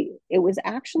 Bobby. It was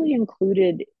actually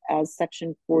included as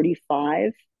Section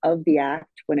 45 of the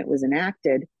Act when it was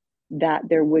enacted, that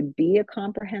there would be a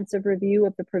comprehensive review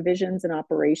of the provisions and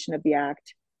operation of the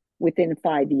Act within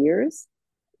 5 years.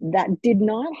 That did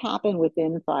not happen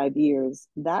within 5 years.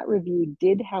 That review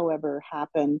did, however,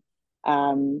 happen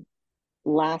um,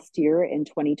 last year in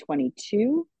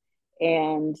 2022.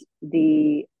 And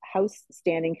the House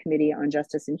Standing Committee on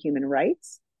Justice and Human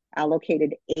Rights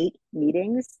allocated 8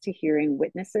 meetings to hearing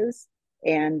witnesses,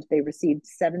 and they received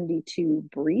 72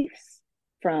 briefs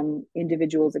from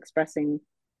individuals expressing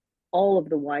all of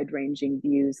the wide ranging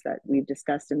views that we've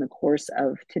discussed in the course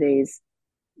of today's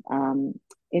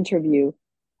interview.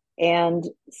 And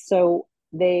so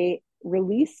they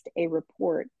released a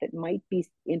report that might be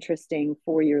interesting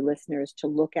for your listeners to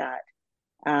look at.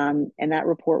 And that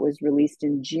report was released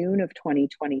in June of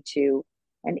 2022.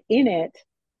 And in it,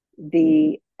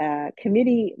 the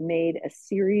committee made a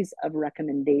series of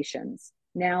recommendations.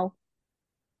 Now,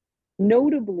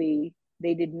 notably,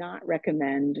 they did not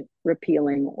recommend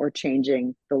repealing or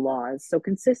changing the laws. So,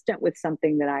 consistent with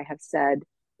something that I have said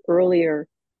earlier,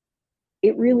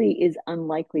 it really is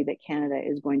unlikely that Canada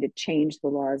is going to change the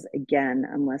laws again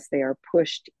unless they are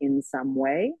pushed in some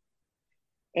way.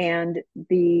 And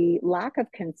the lack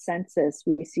of consensus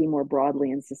we see more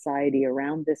broadly in society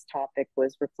around this topic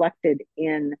was reflected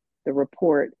in the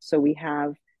report. So we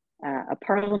have a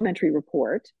parliamentary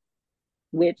report,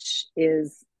 which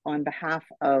is on behalf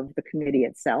of the committee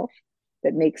itself,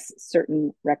 that makes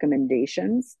certain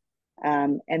recommendations.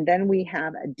 And then we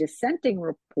have a dissenting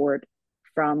report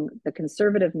from the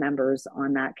Conservative members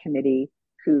on that committee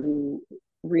who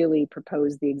really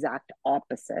propose the exact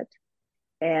opposite.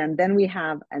 And then we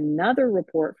have another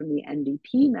report from the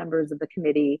NDP members of the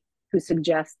committee who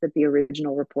suggest that the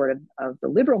original report of the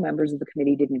Liberal members of the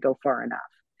committee didn't go far enough.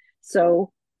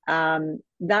 So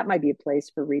that might be a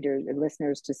place for readers and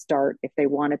listeners to start if they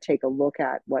want to take a look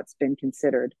at what's been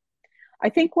considered. I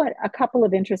think what a couple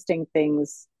of interesting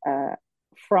things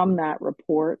from that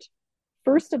report.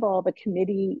 First of all, the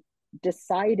committee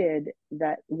decided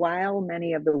that while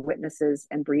many of the witnesses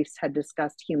and briefs had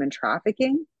discussed human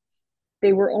trafficking,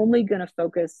 they were only going to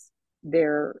focus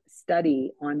their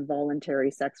study on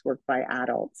voluntary sex work by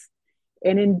adults.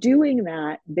 And in doing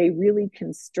that, they really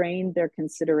constrained their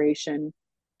consideration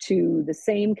to the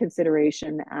same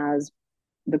consideration as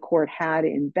the court had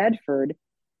in Bedford,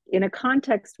 in a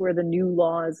context where the new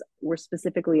laws were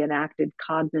specifically enacted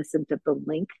cognizant of the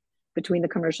link between the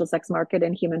commercial sex market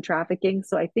and human trafficking.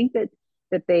 So I think that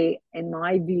they, in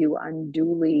my view,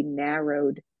 unduly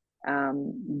narrowed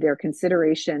their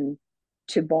consideration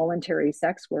to voluntary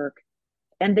sex work.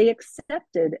 And they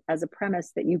accepted as a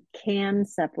premise that you can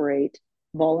separate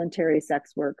voluntary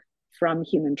sex work from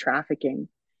human trafficking.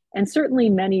 And certainly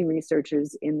many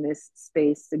researchers in this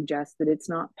space suggest that it's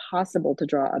not possible to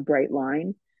draw a bright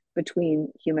line between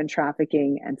human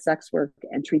trafficking and sex work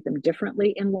and treat them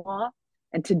differently in law.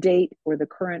 And to date, or the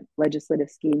current legislative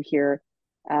scheme here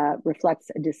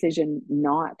reflects a decision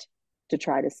not to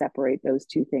try to separate those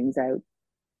two things out.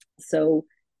 So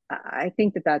I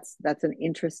think that that's an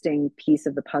interesting piece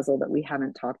of the puzzle that we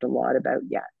haven't talked a lot about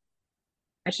yet.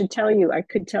 I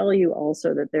could tell you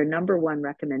also that their number one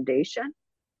recommendation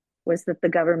was that the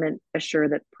government assure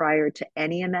that prior to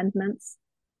any amendments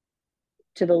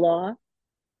to the law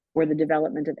or the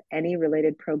development of any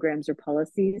related programs or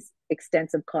policies,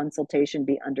 extensive consultation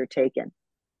be undertaken.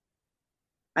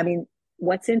 I mean,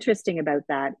 what's interesting about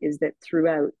that is that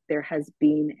throughout there has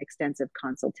been extensive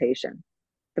consultation.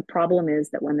 The problem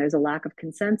is that when there's a lack of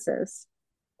consensus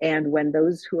and when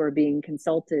those who are being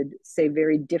consulted say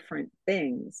very different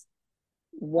things,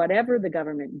 whatever the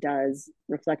government does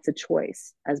reflects a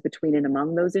choice as between and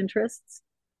among those interests,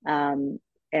 and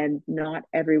not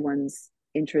everyone's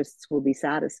interests will be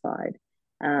satisfied.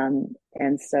 And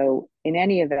so in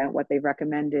any event, what they've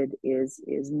recommended is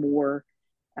more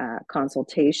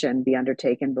consultation be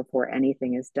undertaken before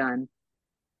anything is done.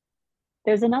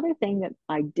 There's another thing that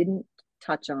I didn't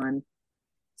touch on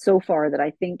so far that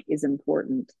I think is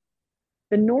important.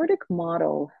 The Nordic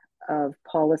model of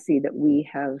policy that we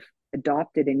have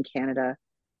adopted in Canada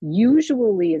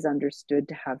usually is understood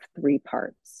to have three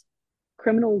parts: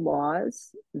 criminal laws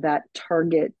that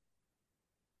target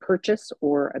purchase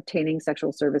or obtaining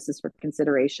sexual services for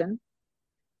consideration,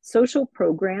 social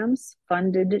programs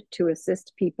funded to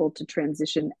assist people to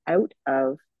transition out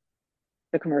of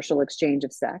the commercial exchange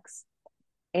of sex,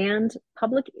 and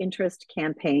public interest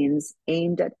campaigns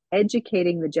aimed at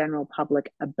educating the general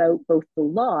public about both the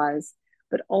laws,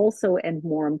 but also, and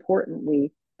more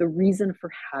importantly, the reason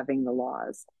for having the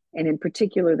laws, and in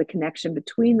particular, the connection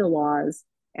between the laws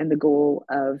and the goal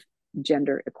of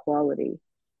gender equality.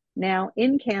 Now,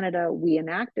 in Canada, we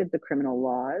enacted the criminal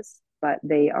laws, but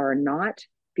they are not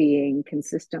being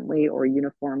consistently or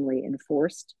uniformly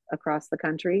enforced across the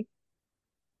country.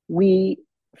 We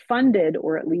funded,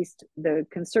 or at least the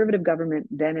Conservative government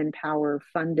then in power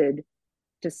funded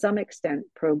to some extent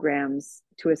programs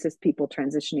to assist people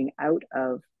transitioning out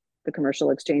of the commercial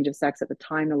exchange of sex at the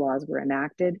time the laws were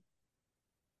enacted.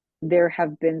 There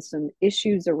have been some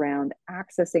issues around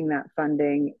accessing that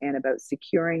funding and about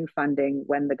securing funding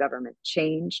when the government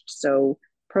changed. So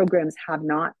programs have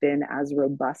not been as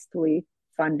robustly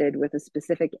funded with a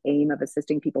specific aim of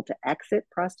assisting people to exit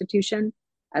prostitution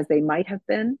as they might have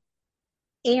been.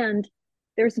 And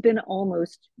there's been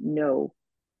almost no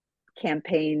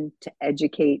campaign to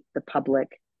educate the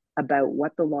public about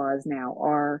what the laws now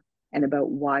are and about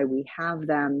why we have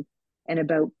them, and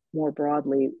about more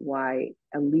broadly why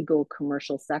a legal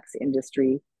commercial sex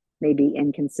industry may be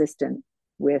inconsistent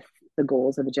with the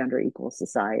goals of a gender equal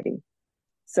society.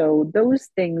 So those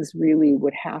things really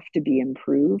would have to be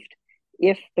improved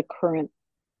if the current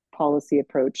policy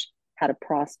approach had a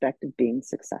prospect of being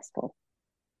successful.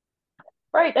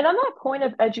 Right. And on that point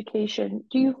of education,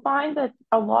 do you find that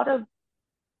a lot of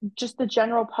just the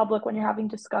general public, when you're having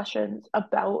discussions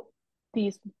about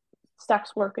these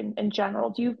sex work in general,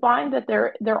 do you find that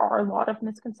there are a lot of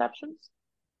misconceptions?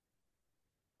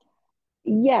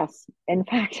 Yes, in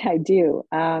fact, I do.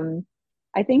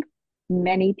 I think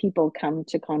many people come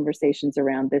to conversations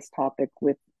around this topic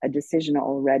with a decision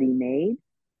already made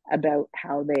about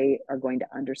how they are going to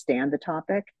understand the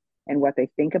topic and what they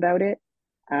think about it.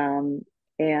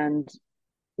 And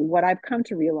what I've come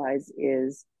to realize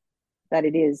is that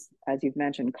it is, as you've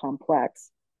mentioned, complex,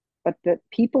 but that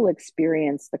people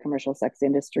experience the commercial sex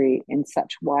industry in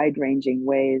such wide-ranging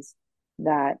ways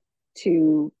that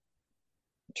to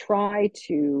try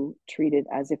to treat it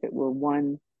as if it were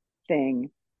one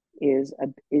thing is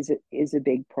a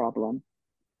big problem.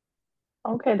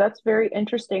 Okay, that's very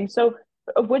interesting. So,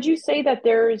 would you say that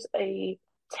there's a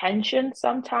tension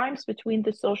sometimes between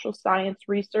the social science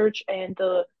research and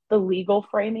the legal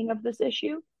framing of this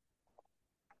issue?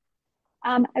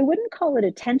 I wouldn't call it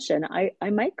a tension. I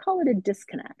might call it a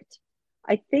disconnect.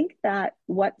 I think that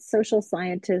what social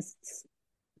scientists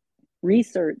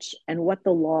research and what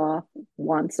the law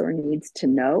wants or needs to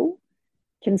know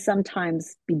can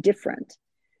sometimes be different.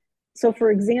 So,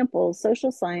 for example,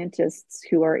 social scientists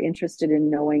who are interested in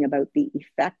knowing about the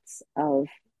effects of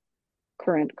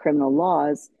current criminal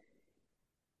laws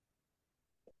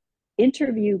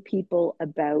interview people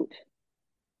about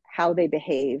how they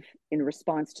behave in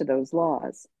response to those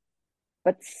laws.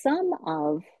 But some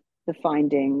of the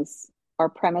findings are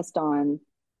premised on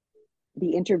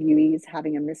the interviewees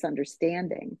having a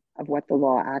misunderstanding of what the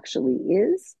law actually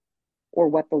is or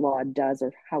what the law does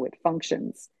or how it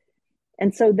functions.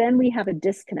 And so then we have a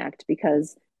disconnect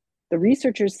because the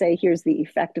researchers say, here's the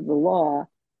effect of the law.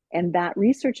 And that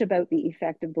research about the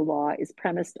effect of the law is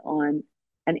premised on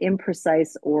an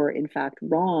imprecise or, in fact,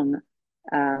 wrong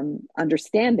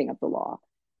understanding of the law.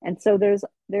 And so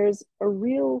there's a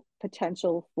real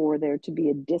potential for there to be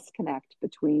a disconnect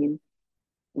between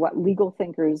what legal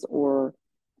thinkers or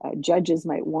judges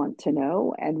might want to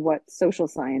know and what social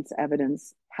science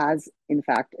evidence has, in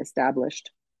fact, established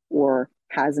or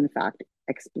has, in fact,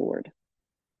 explored.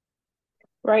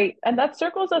 Right. And that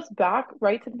circles us back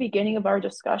right to the beginning of our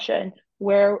discussion,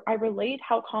 where I relayed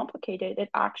how complicated it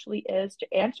actually is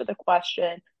to answer the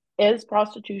question, is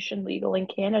prostitution legal in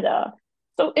Canada?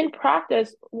 So, in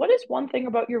practice, what is one thing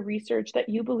about your research that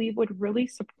you believe would really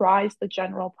surprise the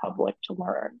general public to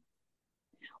learn?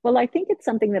 Well, I think it's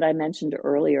something that I mentioned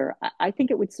earlier. I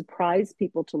think it would surprise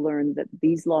people to learn that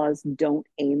these laws don't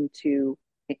aim to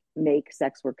make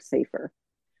sex work safer.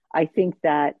 I think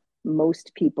that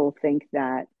most people think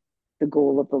that the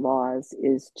goal of the laws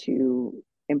is to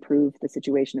improve the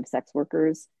situation of sex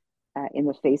workers in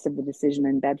the face of the decision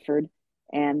in Bedford.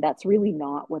 And that's really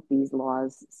not what these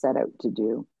laws set out to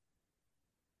do.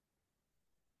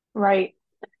 Right.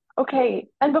 Okay,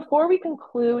 and before we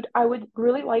conclude, I would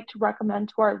really like to recommend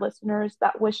to our listeners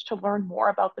that wish to learn more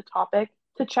about the topic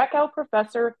to check out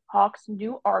Professor Hawk's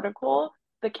new article,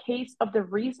 The Case of the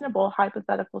Reasonable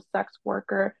Hypothetical Sex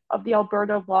Worker of the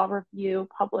Alberta Law Review,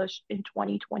 published in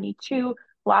 2022,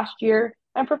 last year.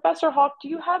 And Professor Hawk, do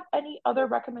you have any other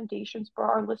recommendations for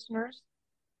our listeners?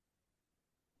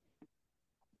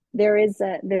 There's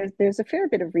a fair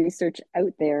bit of research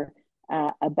out there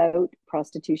about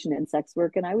prostitution and sex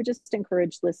work. And I would just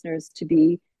encourage listeners to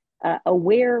be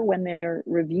aware when they're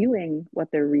reviewing what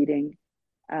they're reading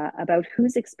about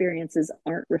whose experiences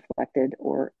aren't reflected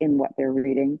or in what they're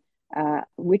reading,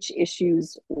 which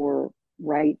issues or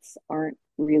rights aren't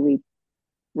really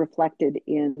reflected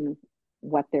in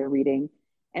what they're reading,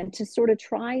 and to sort of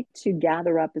try to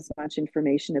gather up as much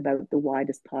information about the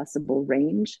widest possible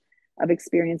range of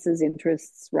experiences,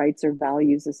 interests, rights, or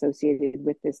values associated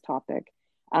with this topic.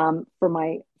 For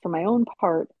my own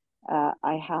part,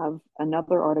 I have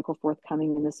another article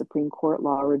forthcoming in the Supreme Court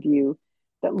Law Review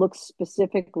that looks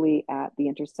specifically at the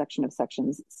intersection of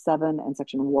Sections 7 and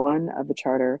Section 1 of the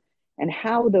Charter and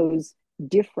how those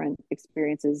different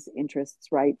experiences, interests,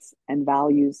 rights, and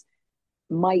values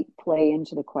might play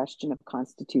into the question of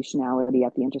constitutionality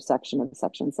at the intersection of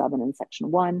Section 7 and Section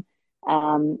 1.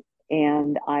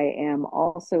 And I am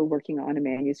also working on a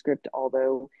manuscript,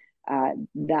 although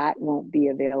that won't be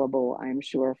available, I'm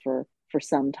sure, for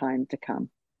some time to come.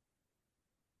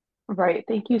 Right.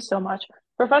 Thank you so much.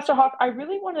 Professor Hawk, I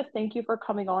really want to thank you for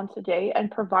coming on today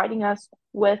and providing us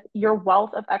with your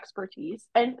wealth of expertise.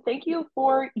 And thank you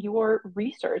for your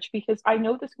research, because I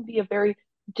know this can be a very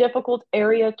difficult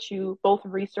area to both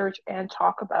research and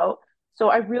talk about. So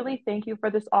I really thank you for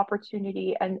this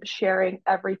opportunity and sharing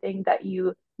everything that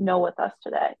you know with us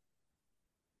today.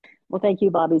 Well, thank you,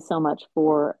 Bobby, so much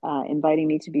for inviting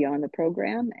me to be on the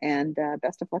program, and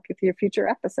best of luck with your future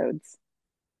episodes.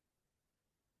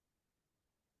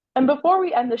 And before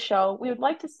we end the show, we would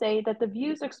like to say that the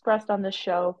views expressed on this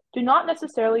show do not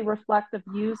necessarily reflect the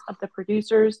views of the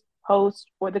producers, hosts,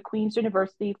 or the Queen's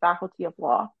University Faculty of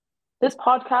Law. This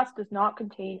podcast does not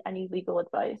contain any legal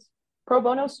advice. Pro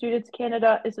Bono Students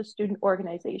Canada is a student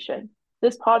organization.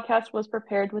 This podcast was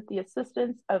prepared with the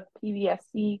assistance of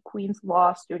PBSC Queen's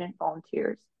Law student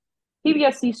volunteers.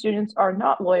 PBSC students are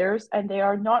not lawyers, and they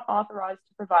are not authorized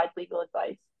to provide legal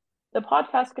advice. The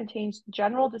podcast contains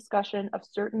general discussion of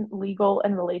certain legal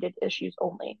and related issues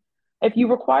only. If you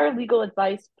require legal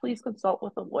advice, please consult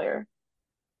with a lawyer.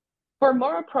 For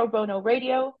more Pro Bono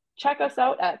Radio, check us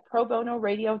out at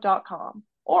probonoradio.com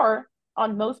or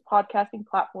on most podcasting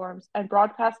platforms and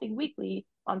broadcasting weekly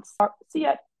on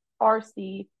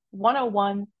CRC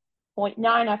 101.9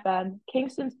 FM,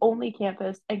 Kingston's only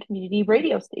campus and community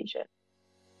radio station.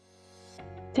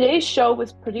 Today's show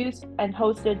was produced and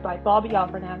hosted by Bobby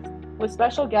Alvarez with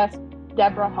special guest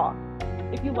Deborah Hawk.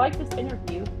 If you like this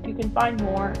interview, you can find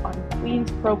more on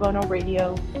Queen's Pro Bono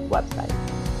Radio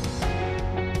website.